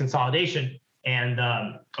his consolidation. And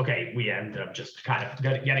we ended up just kind of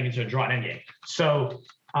getting into a draw at endgame. So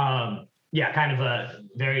kind of a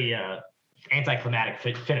very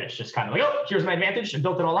anticlimactic finish. Just kind of like, oh, here's my advantage, and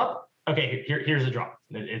built it all up. Okay, here's a draw.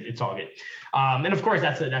 It's all good. And of course,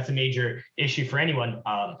 that's a major issue for anyone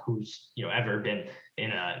who's ever been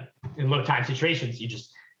in low time situations. You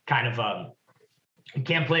just kind of you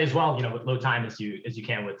can't play as well with low time as you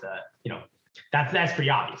can with That's pretty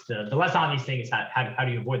obvious. The less obvious thing is how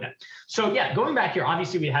do you avoid that? So going back here,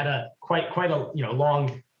 obviously we had a quite a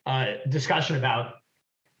long discussion about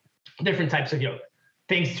different types of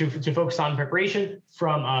things to focus on in preparation,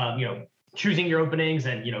 from choosing your openings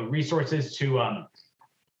and resources to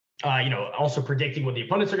also predicting what the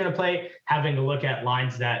opponents are going to play, having a look at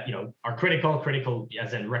lines that are critical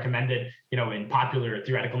as in recommended in popular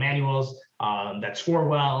theoretical manuals, that score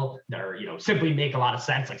well, that are simply make a lot of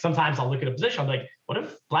sense. Like sometimes I'll look at a position, I'm like, what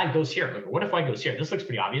if black goes here? Like, what if white goes here? This looks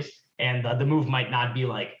pretty obvious, and the move might not be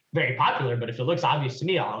like very popular, but if it looks obvious to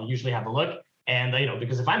me, I'll usually have a look. And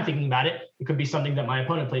because if I'm thinking about it, it could be something that my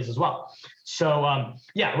opponent plays as well. So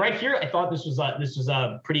right here, I thought this was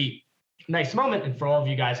a pretty nice moment. And for all of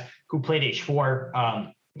you guys who played h4,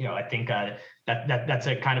 I think that's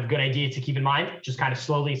a kind of good idea to keep in mind. Just kind of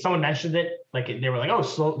slowly, someone mentioned it, like they were like,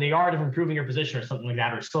 oh, they are improving your position or something like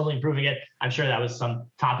that, or slowly improving it. I'm sure that was some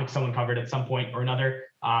topic someone covered at some point or another.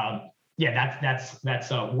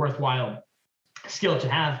 That's a worthwhile skill to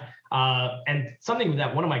have. And something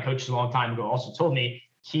that one of my coaches a long time ago also told me,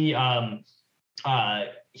 he was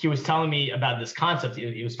telling me about this concept.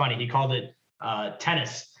 It was funny. He called it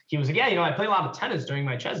tennis. He was like, I play a lot of tennis during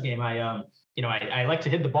my chess game. I like to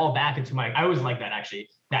hit the ball back into I always like that, actually,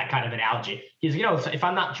 that kind of analogy. He's, if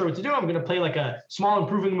I'm not sure what to do, I'm going to play like a small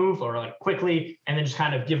improving move or like quickly, and then just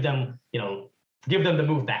kind of give them the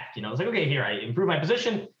move back. It's like, okay, here, I improve my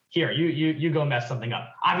position. Here, you go mess something up.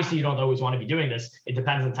 Obviously, you don't always want to be doing this. It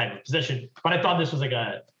depends on the type of position. But I thought this was like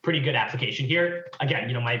a pretty good application here.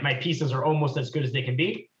 Again, my pieces are almost as good as they can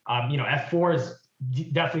be. F4 is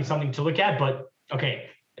definitely something to look at, but okay,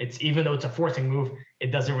 even though it's a forcing move, it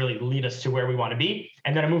doesn't really lead us to where we want to be.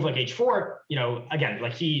 And then a move like h4, again,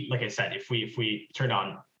 like I said, if we turn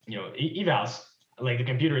on evals, like the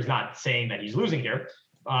computer is not saying that he's losing here.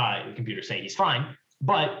 The computer's saying he's fine,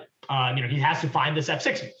 but he has to find this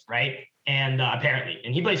f6 move, right? And apparently,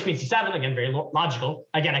 and he plays queen c7, again, very logical.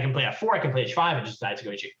 Again, I can play f4, I can play h5, I just decided to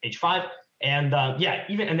go h5. And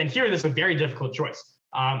and then here, this is a very difficult choice.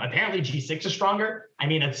 Apparently g6 is stronger. I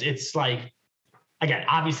mean, it's like, again,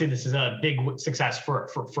 obviously this is a big success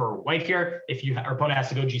for white here. If your opponent has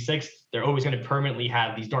to go g6, they're always going to permanently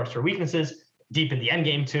have these dark square weaknesses deep in the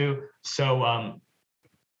endgame too. So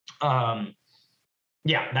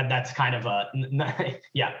that's kind of all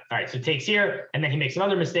right. So takes here, and then he makes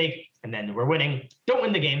another mistake, and then we're winning. Don't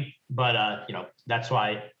win the game, but that's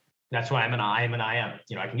why I'm an I am.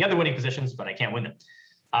 I can get the winning positions, but I can't win them.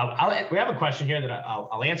 We have a question here that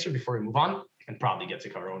I'll answer before we move on, and probably get to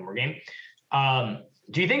cover one more game.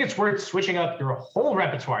 Do you think it's worth switching up your whole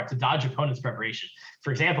repertoire to dodge opponent's preparation?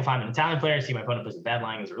 For example, if I'm an Italian player, see my opponent plays a bad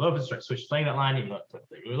line as a Lopez, start switch playing that line, even though I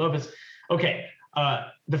play Lopez. Okay.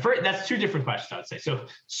 That's two different questions, I would say. So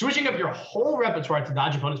switching up your whole repertoire to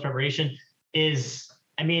dodge opponent's preparation is,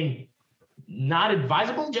 not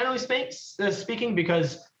advisable, generally speaking,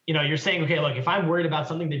 because, you're saying, okay, look, if I'm worried about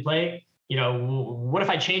something they play, what if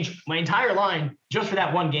I change my entire line just for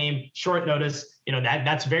that one game, short notice?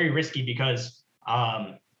 That's very risky because,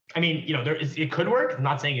 it could work. I'm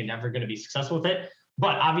not saying you're never going to be successful with it,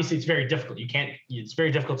 but obviously it's very difficult. It's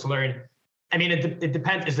very difficult to learn. It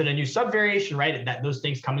depends. Is it a new sub variation, right? That those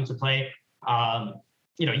things come into play.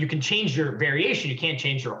 You can change your variation. You can't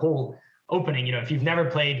change your whole opening. If you've never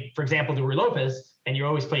played, for example, the Ruy Lopez, and you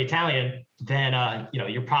always play Italian, then,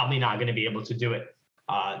 you're probably not going to be able to do it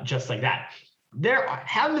just like that. There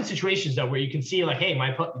have been situations though, where you can see like, hey,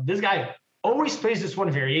 this guy always plays this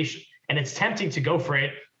one variation, and it's tempting to go for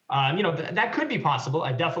it. That could be possible.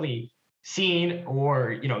 I've definitely seen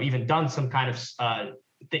or, even done some kind of,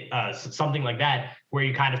 something like that, where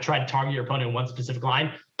you kind of try to target your opponent in one specific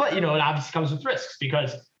line, but it obviously comes with risks,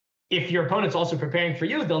 because if your opponent's also preparing for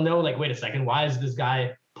you, they'll know like, wait a second, why is this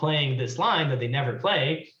guy playing this line that they never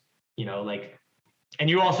play? You know, like, and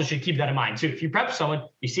you also should keep that in mind too. If you prep someone,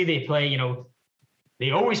 you see they play, you know,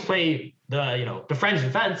 they always play the, you know, the French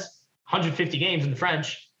defense, 150 games in the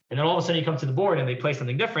French, and then all of a sudden you come to the board and they play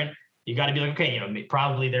something different. You got to be like, okay, you know,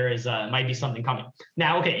 probably there is might be something coming.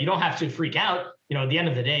 Now, okay, you don't have to freak out. You know, at the end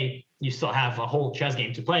of the day, you still have a whole chess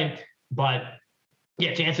game to play. But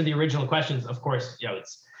yeah, to answer the original questions, of course, you know,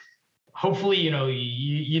 it's hopefully, you know,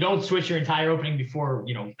 you don't switch your entire opening before,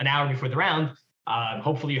 you know, an hour before the round.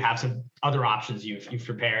 Hopefully you have some other options you've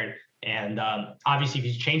prepared. And obviously, if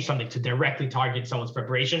you change something to directly target someone's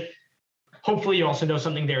preparation, hopefully you also know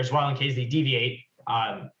something there as well in case they deviate,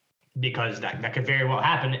 because that could very well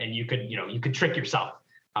happen, and you could trick yourself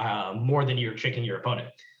more than you're tricking your opponent.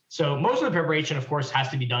 So most of the preparation, of course, has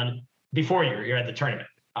to be done before you're at the tournament.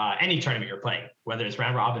 Any tournament you're playing, whether it's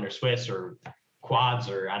round robin or Swiss or quads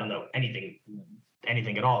or I don't know, anything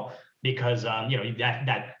at all, because you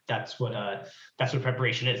know, that's what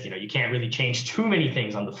preparation is. You know, you can't really change too many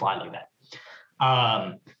things on the fly like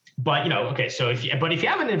that. But you know, okay, so if you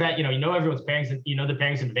have an event, you know everyone's pairings, you know the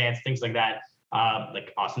pairings in advance, things like that.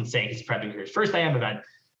 Like Austin's saying, he's prepping for his first IM event.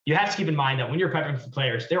 You have to keep in mind that when you're prepping for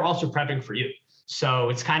players, they're also prepping for you. So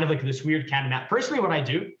it's kind of like this weird cat and mouse. Personally, what I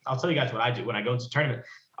do, I'll tell you guys what I do when I go into a tournament.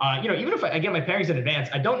 You know, even if I get my pairings in advance,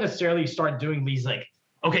 I don't necessarily start doing these like,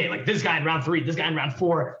 okay, like this guy in round 3, this guy in round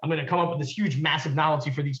 4, I'm going to come up with this huge, massive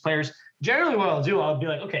novelty for these players. Generally, what I'll do, I'll be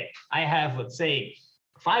like, okay, I have, let's say,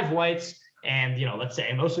 5 whites, and, you know, let's say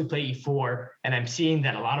I mostly play E4, and I'm seeing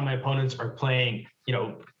that a lot of my opponents are playing, you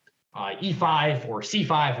know, E5 or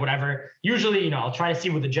C5, whatever. Usually, you know, I'll try to see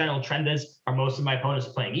what the general trend is. Are most of my opponents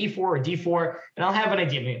playing E4 or D4? And I'll have an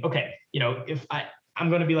idea. I mean, okay, you know, if I'm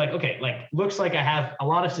going to be like, okay, like looks like I have a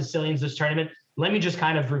lot of Sicilians this tournament. Let me just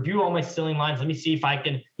kind of review all my Sicilian lines. Let me see if I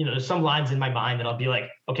can, you know, there's some lines in my mind that I'll be like,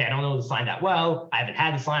 okay, I don't know this line that well. I haven't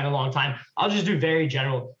had this line in a long time. I'll just do very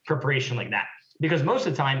general preparation like that. Because most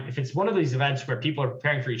of the time, if it's one of these events where people are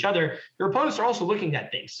preparing for each other, your opponents are also looking at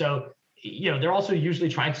things. So, you know, they're also usually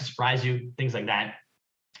trying to surprise you, things like that.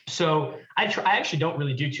 So I actually don't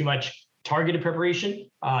really do too much targeted preparation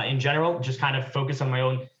in general, just kind of focus on my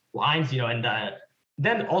own lines, you know, and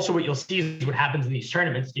then also what you'll see is what happens in these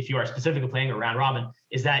tournaments, if you are specifically playing a round robin,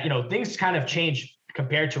 is that, you know, things kind of change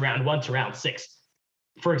compared to round 1 to round 6.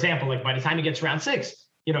 For example, like by the time you get to round 6,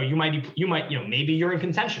 you know, you might, you know, maybe you're in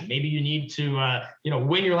contention. Maybe you need to, you know,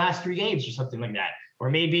 win your last 3 games or something like that. Or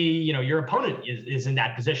maybe, you know, your opponent is in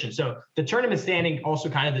that position. So the tournament standing also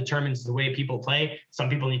kind of determines the way people play. Some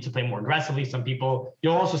people need to play more aggressively. Some people,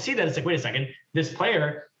 you'll also see that it's like, wait a second, this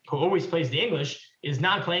player who always plays the English is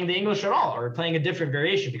not playing the English at all, or playing a different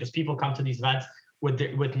variation, because people come to these events with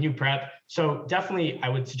new prep. So definitely I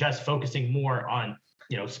would suggest focusing more on,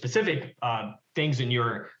 you know, specific things in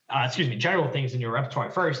your, general things in your repertoire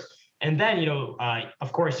first. And then, you know,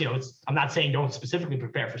 of course, you know, I'm not saying don't specifically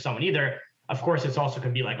prepare for someone either. Of course, it's also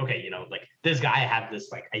can be like, okay, you know, like this guy I have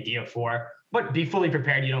this like idea for, but be fully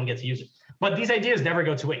prepared. You don't get to use it. But these ideas never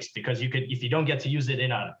go to waste, because you could, if you don't get to use it in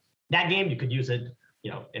that game, you could use it,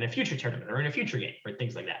 you know, in a future tournament or in a future game or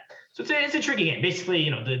things like that. So it's a tricky game. Basically,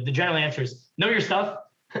 you know, the general answer is know your stuff.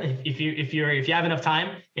 if you have enough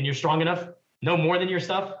time and you're strong enough, know more than your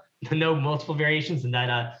stuff, know multiple variations. And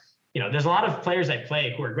that, you know, there's a lot of players I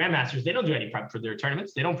play who are grandmasters. They don't do any prep for their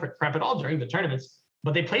tournaments. They don't prep at all during the tournaments,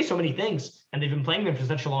 but they play so many things and they've been playing them for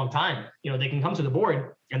such a long time. You know, they can come to the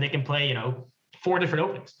board and they can play, you know, 4 different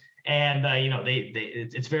openings, and you know,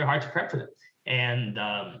 it's very hard to prep for them.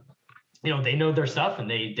 And you know, they know their stuff and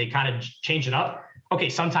they kind of change it up. Okay,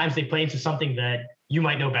 sometimes they play into something that you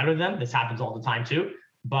might know better than them. This happens all the time too.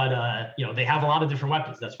 But you know, they have a lot of different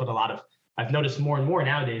weapons. That's what I've noticed more and more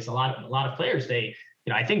nowadays. A lot of players, they,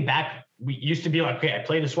 you know, I think back, we used to be like, okay, I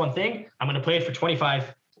play this one thing, I'm going to play it for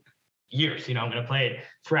 25 years. You know, I'm going to play it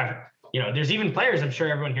forever. You know, there's even players, I'm sure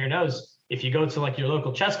everyone here knows, if you go to like your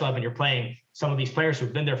local chess club and you're playing some of these players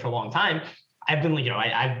who've been there for a long time. I've been, you know,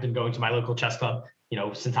 I've been going to my local chess club, you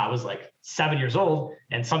know, since I was like 7 years old.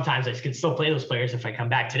 And sometimes I can still play those players. If I come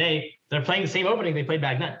back today, they're playing the same opening they played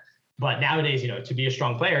back then. But nowadays, you know, to be a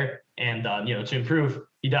strong player and, you know, to improve,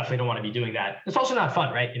 you definitely don't want to be doing that. It's also not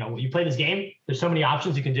fun, right? You know, when you play this game, there's so many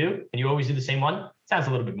options you can do and you always do the same one. Sounds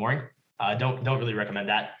a little bit boring. Don't really recommend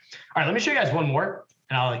that. All right, let me show you guys one more.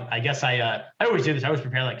 And I guess I always do this. I always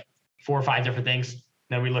prepare like 4 or 5 different things.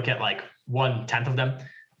 Then we look at like 1/10 of them.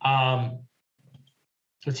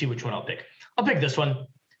 Let's see which one I'll pick. I'll pick this one.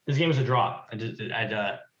 This game is a draw. I'd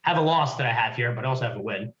have a loss that I have here, but I also have a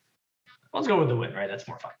win. Let's go with the win, right? That's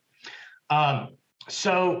more fun.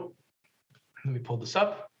 So let me pull this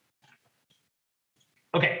up.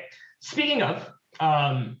 Okay, speaking of,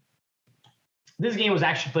 this game was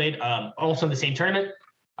actually played also in the same tournament.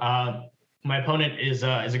 My opponent is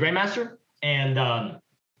a Grandmaster and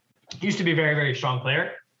used to be a very, very strong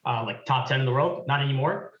player, like top 10 in the world. Not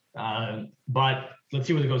anymore, but let's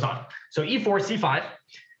see what goes on. So E4, C5.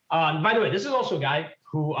 By the way, this is also a guy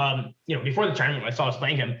who, before the tournament, when I saw us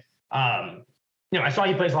playing him, I saw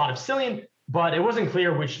he plays a lot of Sicilian, but it wasn't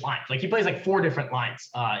clear which line. Like he plays like 4 different lines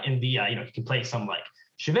in the, he can play some like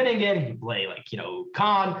Shevinigan, he can play like,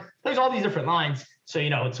 Khan, plays all these different lines. So,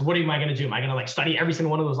 it's what am I going to do? Am I going to like study every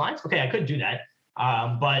single one of those lines? Okay, I could do that.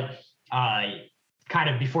 But kind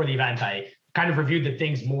of before the event, I kind of reviewed the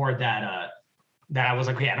things more that I was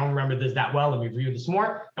like, okay, I don't remember this that well. Let me review this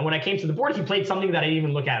more. And when I came to the board, he played something that I didn't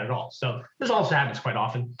even look at all. So this also happens quite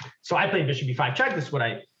often. So I played bishop b5 check. This is what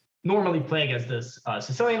I normally play against this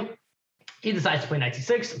Sicilian. He decides to play knight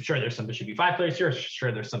c6. I'm sure there's some bishop b5 players here. I'm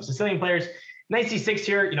sure there's some Sicilian players. Knight c6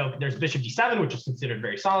 here, there's bishop d7, which is considered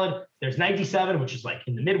very solid. There's knight d7, which is like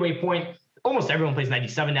in the midway point. Almost everyone plays knight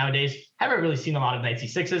d7 nowadays. Haven't really seen a lot of knight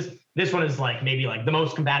c6s. This one is like maybe like the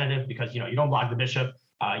most combative because, you don't block the bishop.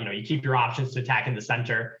 You keep your options to attack in the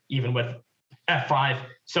center, even with f5.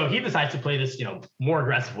 So he decides to play this, more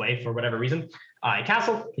aggressive way for whatever reason.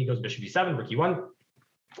 Castle, he goes bishop e7, rook e1,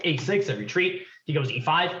 a6, a retreat. He goes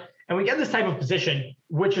e5. And we get this type of position,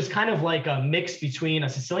 which is kind of like a mix between a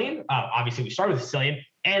Sicilian. Obviously, we start with Sicilian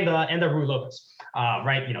and the Ruy Lopez,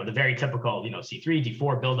 right? The very typical, c3,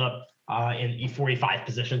 d4 buildup in e4, e5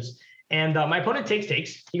 positions. And my opponent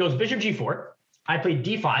takes. He goes bishop g4. I play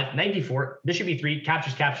d5, knight d4, bishop e3,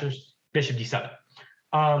 captures, bishop d7.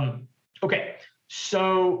 Okay,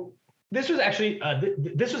 so this was actually,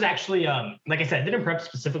 like I said, I didn't prep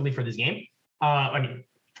specifically for this game. I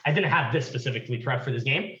didn't have this specifically prepped for this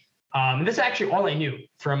game. This is actually all I knew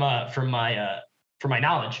from my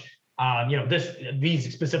knowledge.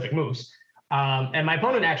 These specific moves. And my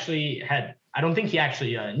opponent actually I don't think he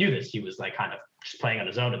actually knew this. He was like kind of just playing on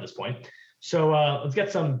his own at this point. So let's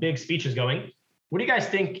get some big speeches going. What do you guys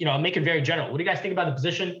think? I'll make it very general. What do you guys think about the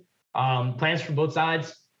position? Plans for both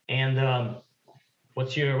sides, and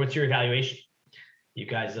what's your evaluation? You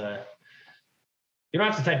guys, you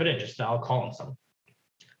don't have to type it in. Just I'll call on someone.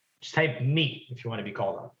 Just type me if you want to be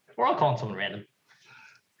called on, or I'll call on someone random.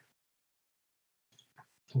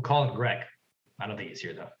 I'm calling Greg. I don't think he's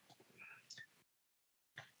here though.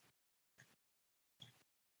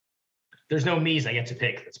 There's no me's I get to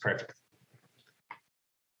pick. That's perfect.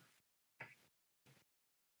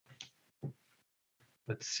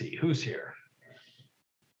 Let's see who's here.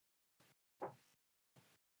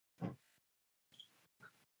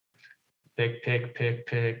 Pick.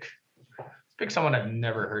 Pick someone I've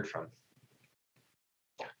never heard from,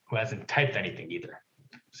 who hasn't typed anything either.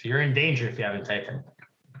 So you're in danger if you haven't typed anything.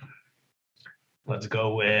 Let's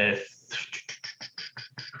go with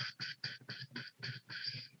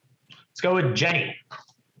Jenny.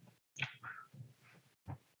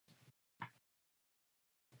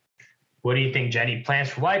 What do you think, Jenny?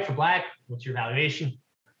 Plans for white, for black? What's your evaluation?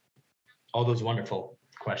 All those wonderful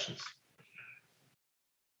questions.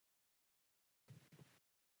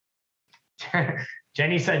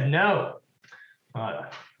 Jenny said no.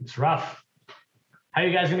 It's rough. How are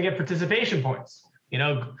you guys going to get participation points?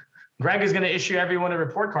 Greg is going to issue everyone a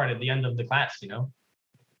report card at the end of the class,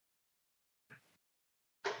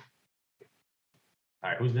 All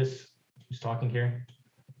right, who's this? Who's talking here?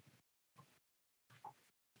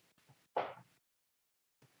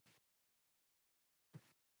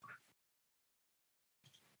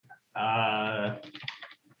 I'm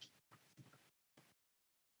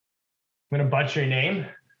going to butcher your name.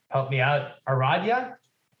 Help me out. Aradia?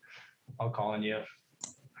 I'll call on you.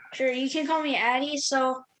 Sure, you can call me Addie.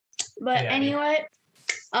 So, but Hey, anyway,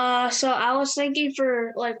 so I was thinking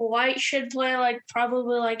for like white should play like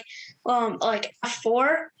probably like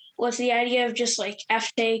f4 with the idea of just like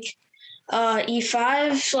f take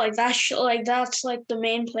e5. So like that's like the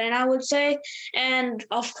main plan, I would say. And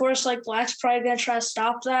of course, like black's probably gonna try to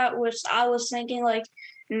stop that, which I was thinking like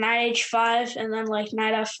knight h5 and then like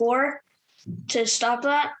knight f4 to stop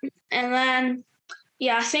that. And then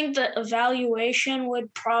yeah, I think the evaluation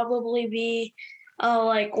would probably be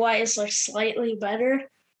like white is like slightly better.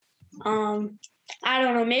 I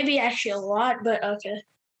don't know, maybe actually a lot, but okay.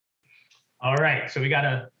 All right, so we got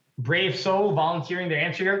a brave soul volunteering their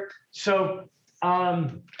answer here. So,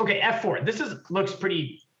 okay, f4. This looks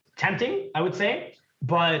pretty tempting, I would say,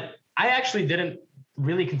 but I actually didn't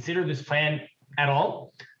really consider this plan at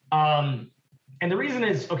all. And the reason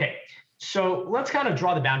is, okay, so let's kind of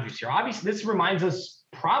draw the boundaries here. Obviously, this reminds us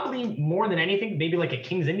probably more than anything, maybe like a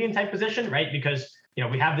King's Indian type position, right? Because,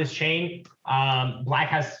 we have this chain. Black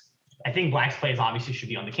has I think black's plays obviously should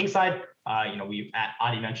be on the king side. We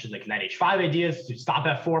Adi mentioned like knight h5 ideas to stop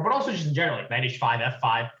f4, but also just in general, like knight h5,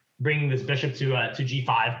 f5, bringing this bishop to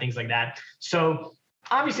g5, things like that. So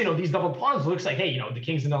obviously, these double pawns looks like, hey, the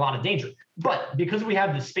king's in a lot of danger. But because we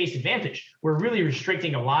have the space advantage, we're really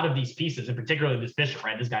restricting a lot of these pieces, and particularly this bishop,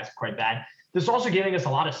 right? This guy's quite bad. This is also giving us a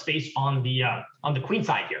lot of space on the queen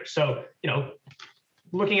side here. So,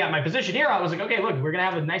 looking at my position here, I was like, okay, look, we're gonna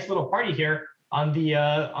have a nice little party here on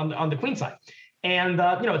the queen side. And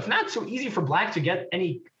it's not so easy for black to get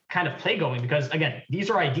any kind of play going because, again, these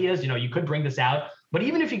are ideas. You could bring this out, but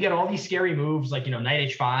even if you get all these scary moves like knight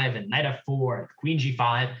h5 and knight f4 and queen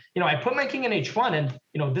g5, I put my king in h1,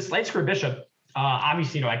 and this light square bishop.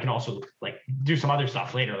 Obviously, I can also like do some other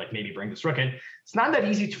stuff later, like maybe bring this rook in. It's not that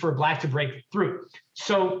easy for black to break through.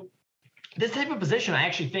 So this type of position, I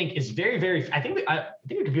actually think is very, very. I think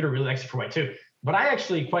the computer really likes it for white too, but I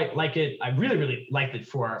actually quite like it. I really, really liked it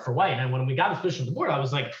for white. And when we got this position on the board, I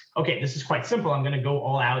was like, okay, this is quite simple. I'm going to go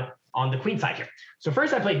all out on the queen side here. So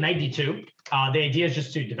first, I played knight d2. The idea is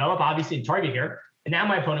just to develop, obviously, the target here. And now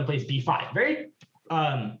my opponent plays b5. Very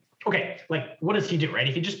okay. Like, what does he do, right?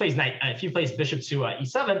 If he just plays if he plays bishop to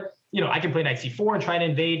e7, I can play knight c4 and try to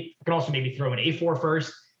invade. I can also maybe throw an a4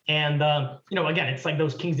 first. And, again, it's like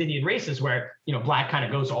those King's Indian races where, black kind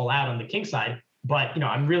of goes all out on the king side. But,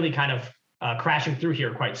 I'm really kind of crashing through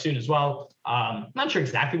here quite soon as well. Not sure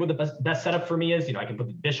exactly what the best setup for me is. I can put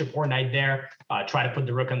the bishop or knight there, try to put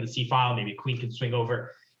the rook on the c file. Maybe queen can swing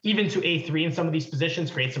over even to a3 in some of these positions,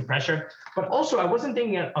 create some pressure. But also, I wasn't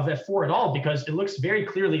thinking of f4 at all because it looks very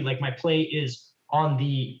clearly like my play is on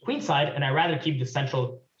the queen side, and I rather keep the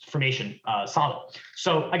central formation solid.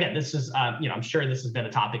 So again, this is, I'm sure this has been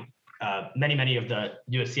a topic many of the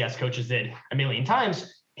USCS coaches did a million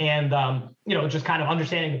times. And, just kind of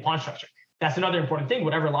understanding the pawn structure. That's another important thing.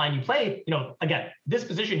 Whatever line you play, again, this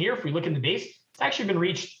position here, if we look in the base, it's actually been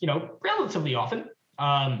reached, relatively often.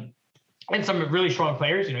 And some really strong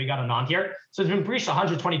players, you got Anand here. So it's been breached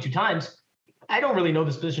 122 times. I don't really know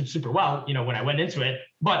this position super well, when I went into it,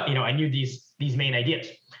 but, I knew these main ideas.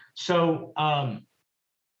 So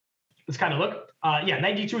let's kind of look.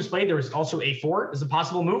 Knight d2 is played. There was also a4 as a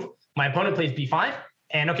possible move. My opponent plays b5.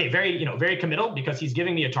 And okay, very committal because he's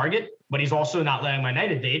giving me a target, but he's also not letting my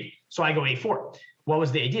knight invade. So I go a4. What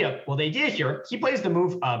was the idea? Well, the idea here, he plays the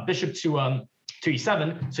move bishop to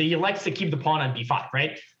e7. So he elects to keep the pawn on b5,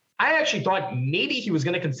 right? I actually thought maybe he was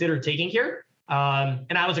going to consider taking here.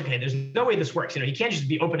 And I was okay, there's no way this works. He can't just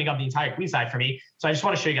be opening up the entire queen side for me. So I just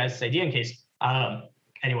want to show you guys this idea in case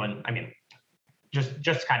anyone,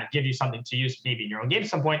 just kind of give you something to use maybe in your own game at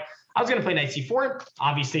some point. I was going to play knight c4.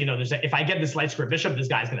 Obviously, if I get this light square bishop, this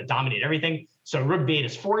guy's going to dominate everything. So rook b8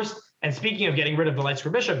 is forced. And speaking of getting rid of the light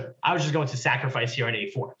square bishop, I was just going to sacrifice here at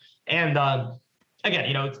a4. And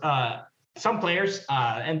again, some players,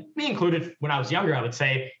 and me included when I was younger, I would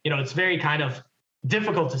say, it's very kind of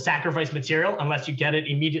difficult to sacrifice material unless you get it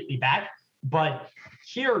immediately back. But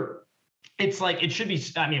here, it's like it should be.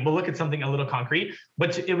 We'll look at something a little concrete,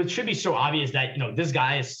 but it should be so obvious that this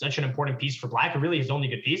guy is such an important piece for black, or really his only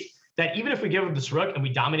good piece, that even if we give him this rook and we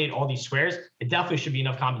dominate all these squares, it definitely should be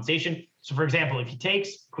enough compensation. So, for example, if he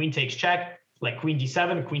takes, queen takes check, like queen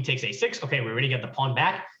d7, queen takes a6. Okay, we already get the pawn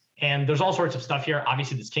back, and there's all sorts of stuff here.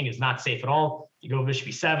 Obviously, this king is not safe at all. You go bishop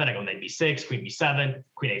b7, I go knight b6, queen b7,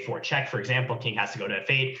 queen a4 check. For example, king has to go to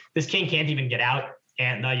f8. This king can't even get out.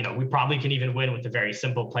 And, we probably can even win with a very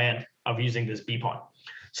simple plan of using this b pawn.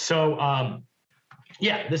 So,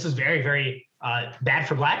 this is very, very bad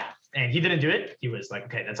for black. And he didn't do it. He was like,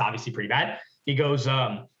 okay, that's obviously pretty bad. He goes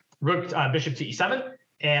rook bishop to e7.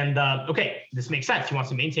 And, okay, this makes sense. He wants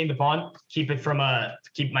to maintain the pawn, keep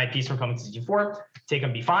my piece from coming to g4, take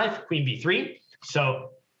on b5, queen b3.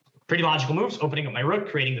 So pretty logical moves, opening up my rook,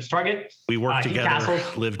 creating this target. We work together,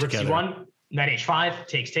 castles, live rook together. c1, knight h5,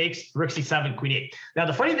 takes, rook c7, queen 8. Now,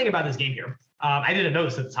 the funny thing about this game here, I didn't know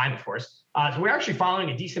this at the time, of course. So we're actually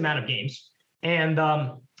following a decent amount of games. And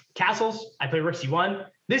castles, I play rook c1.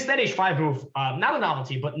 This knight h5 move, not a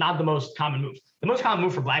novelty, but not the most common move. The most common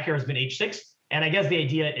move for black here has been h6. And I guess the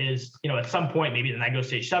idea is, at some point, maybe the knight goes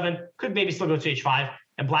to h7, could maybe still go to h5,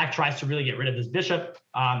 and black tries to really get rid of this bishop.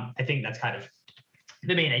 I think that's kind of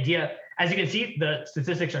the main idea. As you can see, the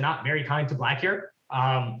statistics are not very kind to black here,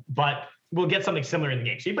 but we'll get something similar in the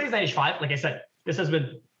game. So he plays knight h5. Like I said, this has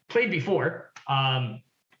been played before,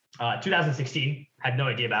 2016. Had no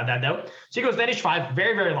idea about that, though. So he goes knight h5,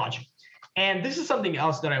 very, very logical. And this is something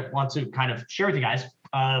else that I want to kind of share with you guys.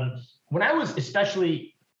 When I was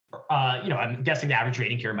especially, I'm guessing the average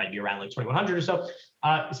rating here might be around like 2100 or so,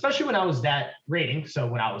 especially when I was that rating. So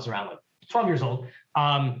when I was around like 12 years old,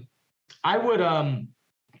 I would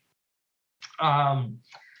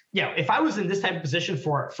if I was in this type of position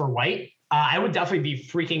for white, I would definitely be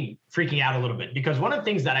freaking out a little bit, because one of the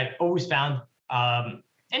things that I've always found, and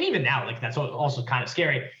even now, like that's also kind of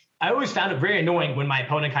scary. I always found it very annoying when my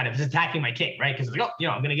opponent kind of is attacking my king, right? Because like,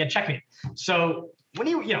 I'm going to get checkmate. So when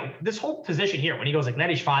this whole position here, when he goes like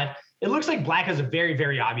knight h5, it looks like black has a very,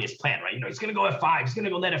 very obvious plan, right? He's going to go f5, he's going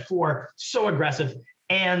to go knight f4, so aggressive.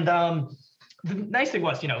 And the nice thing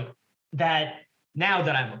was, that now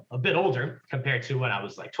that I'm a bit older compared to when I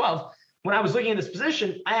was like 12, when I was looking at this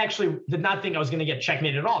position, I actually did not think I was going to get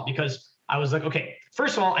checkmated at all, because I was like, okay,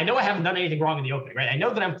 first of all, I know I haven't done anything wrong in the opening, right? I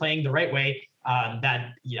know that I'm playing the right way.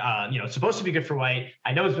 It's supposed to be good for white.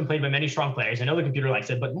 I know it's been played by many strong players. I know the computer likes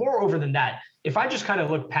it, but moreover than that, if I just kind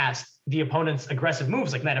of look past the opponent's aggressive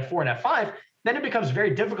moves like knight f4 and f5, then it becomes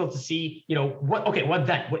very difficult to see,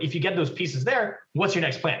 if you get those pieces there, what's your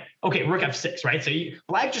next plan? Okay, rook f6, right? So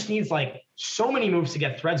black just needs like so many moves to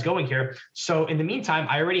get threads going here. So in the meantime,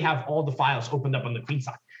 I already have all the files opened up on the queen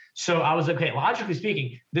side. So I was like, okay, logically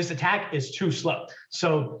speaking, this attack is too slow.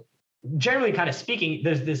 So generally kind of speaking,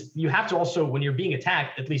 there's this, you have to also, when you're being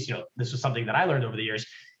attacked, at least, this was something that I learned over the years,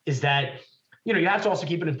 is that, you have to also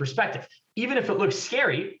keep it in perspective. Even if it looks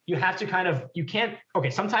scary, you have to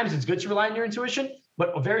sometimes it's good to rely on your intuition,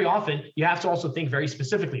 but very often you have to also think very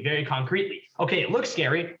specifically, very concretely. Okay, it looks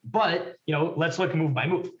scary, but, let's look move by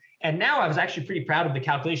move. And now I was actually pretty proud of the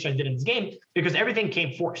calculation I did in this game, because everything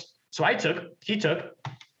came forced. So I played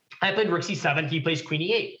rook c7, he plays queen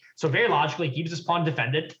e8. So very logically, he keeps his pawn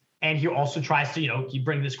defended, and he also tries to, he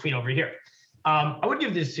bring this queen over here. I would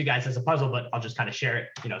give this to you guys as a puzzle, but I'll just kind of share it,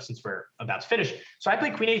 since we're about to finish. So I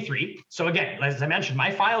played queen a3. So again, as I mentioned,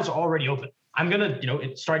 my files are already open. I'm going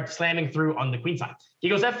to, start slamming through on the queen side. He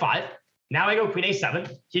goes f5. Now I go queen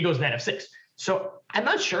a7. He goes knight f6. So I'm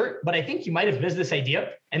not sure, but I think you might have missed this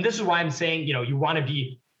idea. And this is why I'm saying, you want to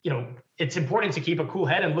be, it's important to keep a cool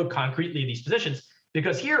head and look concretely at these positions,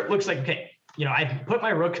 because here it looks like, okay, I put my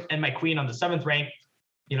rook and my queen on the 7th rank.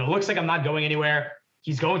 Looks like I'm not going anywhere.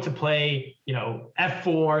 He's going to play,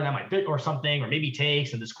 f4, and that might bit or something, or maybe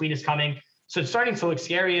takes, and this queen is coming. So it's starting to look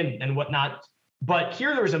scary and whatnot. But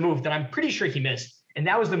here there was a move that I'm pretty sure he missed, and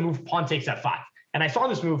that was the move pawn takes f5. And I saw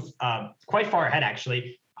this move quite far ahead,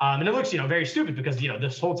 actually. And it looks, very stupid, because,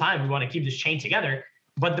 this whole time we want to keep this chain together.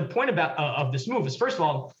 But the point about of this move is, first of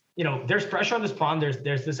all, there's pressure on this pawn.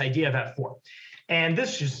 There's this idea of f4. And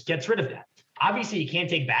this just gets rid of that. Obviously, he can't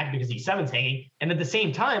take back because e7's hanging. And at the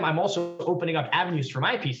same time, I'm also opening up avenues for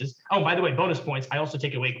my pieces. Oh, by the way, bonus points, I also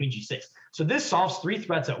take away queen g6. So this solves 3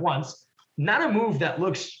 threats at once. Not a move that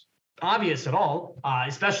looks obvious at all,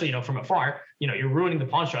 especially, from afar. You're ruining the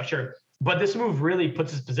pawn structure. But this move really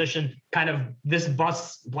puts his position this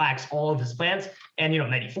busts black's all of his plans. And,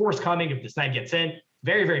 knight e4 is coming if this knight gets in.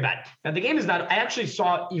 Very, very bad. Now, the game is not, I actually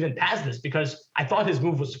saw even past this, because I thought his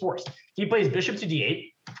move was forced. He plays bishop to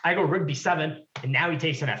d8. I go rook b7, and now he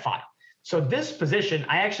takes an f5. So this position,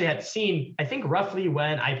 I actually had seen, I think roughly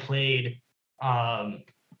when I played,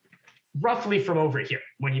 roughly from over here,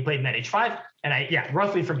 when he played knight h5, and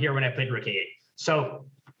roughly from here when I played rook a8. So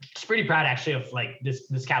it's pretty proud actually of like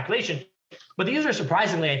this calculation. But these are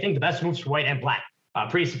surprisingly, I think, the best moves for white and black,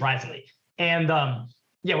 pretty surprisingly. And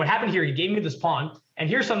what happened here, he gave me this pawn. And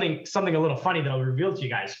here's something a little funny that I'll reveal to you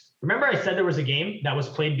guys. Remember I said there was a game that was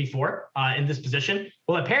played before in this position?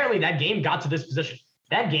 Well, apparently that game got to this position.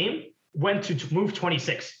 That game went to move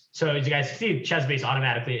 26. So as you guys see, ChessBase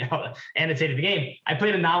automatically annotated the game. I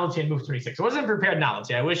played a novelty and move 26. It wasn't a prepared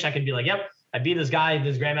novelty. I wish I could be like, yep, I beat this guy,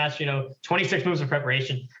 this grandmaster, 26 moves of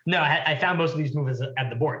preparation. No, I found most of these moves at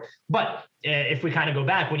the board. But if we kind of go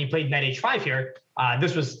back, when he played knight h5 here,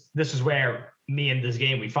 this is where me and this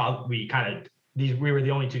game, we were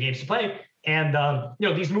the only 2 games to play. And,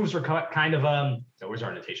 these moves were kind of, where's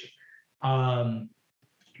our notation?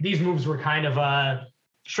 These moves were kind of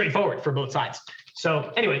straightforward for both sides.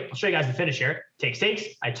 So anyway, I'll show you guys the finish here. Takes.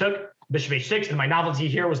 I took bishop h6, and my novelty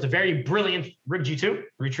here was the very brilliant rook g2,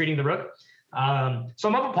 retreating the rook. So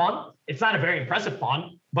I'm up a pawn. It's not a very impressive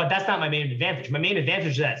pawn, but that's not my main advantage. My main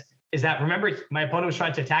advantage is that remember, my opponent was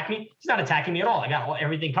trying to attack me. He's not attacking me at all. I got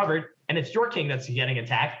everything covered, and it's your king that's getting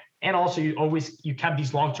attacked. And also, you have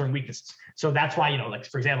these long-term weaknesses. So that's why, like,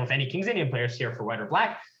 for example, if any King's Indian players here for white or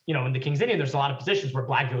black, in the King's Indian, there's a lot of positions where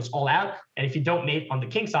black goes all out. And if you don't mate on the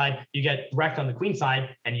king side, you get wrecked on the queen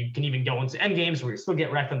side. And you can even go into endgames where you still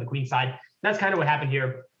get wrecked on the queen side. That's kind of what happened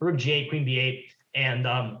here. Rook g8, queen b8. And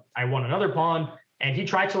I won another pawn. And he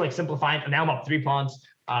tried to, like, simplify it. And now I'm up 3 pawns.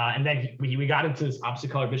 And then we got into this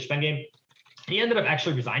opposite color bishop endgame. He ended up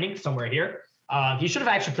actually resigning somewhere here. He should have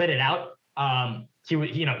actually played it out. He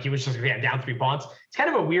was just down 3 pawns. It's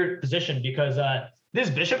kind of a weird position because this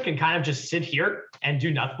bishop can kind of just sit here and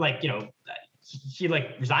do nothing. Like, he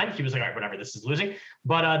like resigned. He was like, all right, whatever, this is losing.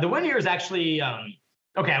 But the win here is actually,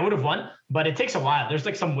 okay, I would have won, but it takes a while. There's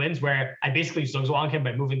like some wins where I basically zugzwang him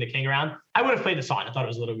by moving the king around. I would have played this on. I thought it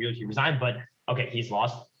was a little weird he resigned, but okay, he's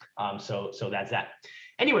lost. So that's that.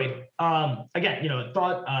 Anyway, again,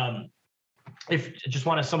 thought if I just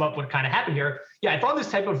want to sum up what kind of happened here. Yeah, I thought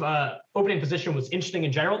this type of opening position was interesting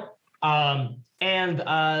in general. And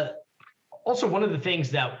also one of the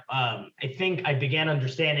things that I think I began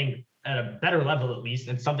understanding at a better level, at least,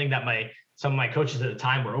 and something that some of my coaches at the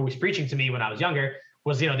time were always preaching to me when I was younger,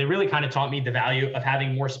 was, they really kind of taught me the value of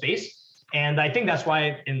having more space. And I think that's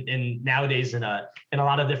why in nowadays in a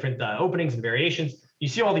lot of different openings and variations, you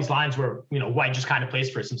see all these lines where, white just kind of plays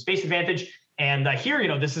for some space advantage. And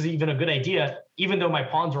here, this is even a good idea, even though my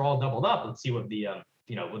pawns are all doubled up. Let's see what the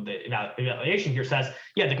what the evaluation here says.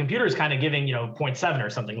 Yeah, the computer is kind of giving, 0.7 or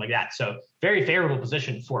something like that. So very favorable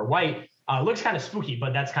position for white. Looks kind of spooky,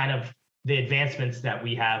 but that's kind of the advancements that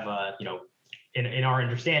we have, in our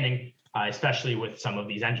understanding, especially with some of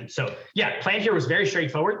these engines. So yeah, plan here was very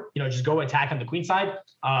straightforward. Just go attack on the queen side.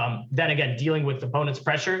 Then again, dealing with the opponent's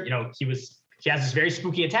pressure. He has this very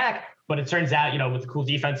spooky attack, but it turns out, with the cool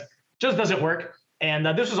defense, just doesn't work. And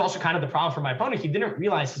this was also kind of the problem for my opponent. He didn't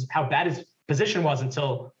realize how bad his position was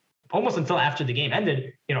almost until after the game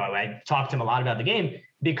ended. I talked to him a lot about the game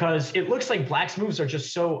because it looks like black's moves are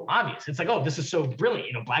just so obvious. It's like, oh, this is so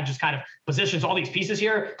brilliant. Black just kind of positions all these pieces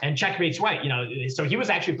here and checkmates white. So he was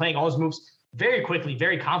actually playing all his moves very quickly,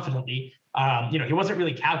 very confidently. He wasn't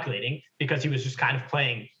really calculating because he was just kind of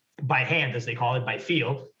playing by hand, as they call it, by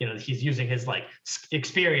feel. He's using his like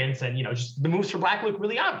experience, and just the moves for black look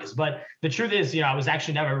really obvious. But the truth is, I was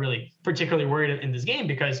actually never really particularly worried in this game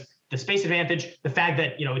because the space advantage, the fact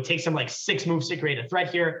that it takes him like 6 moves to create a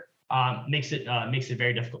threat here, makes it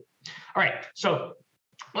very difficult. All right, so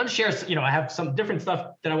I want to share. I have some different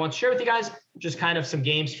stuff that I want to share with you guys. Just kind of some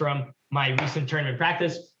games from my recent tournament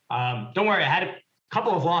practice. Don't worry, I had a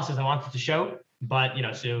couple of losses I wanted to show, but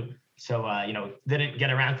didn't get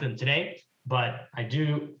around to them today. But I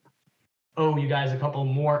do owe you guys a couple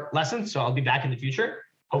more lessons, so I'll be back in the future.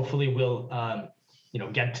 Hopefully, we'll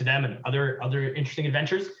get to them and other interesting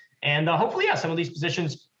adventures. And hopefully, yeah, some of these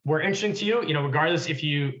positions were interesting to you, regardless if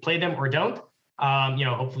you play them or don't.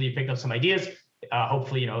 Hopefully you picked up some ideas.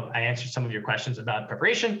 Hopefully, I answered some of your questions about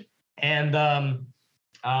preparation. And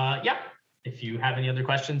yeah, if you have any other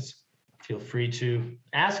questions, feel free to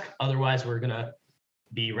ask. Otherwise, we're going to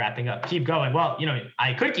be wrapping up. Keep going. Well,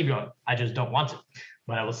 I could keep going. I just don't want to.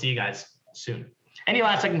 But I will see you guys soon. Any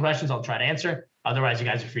last second questions, I'll try to answer. Otherwise, you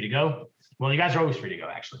guys are free to go. Well, you guys are always free to go,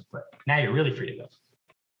 actually. But now you're really free to go.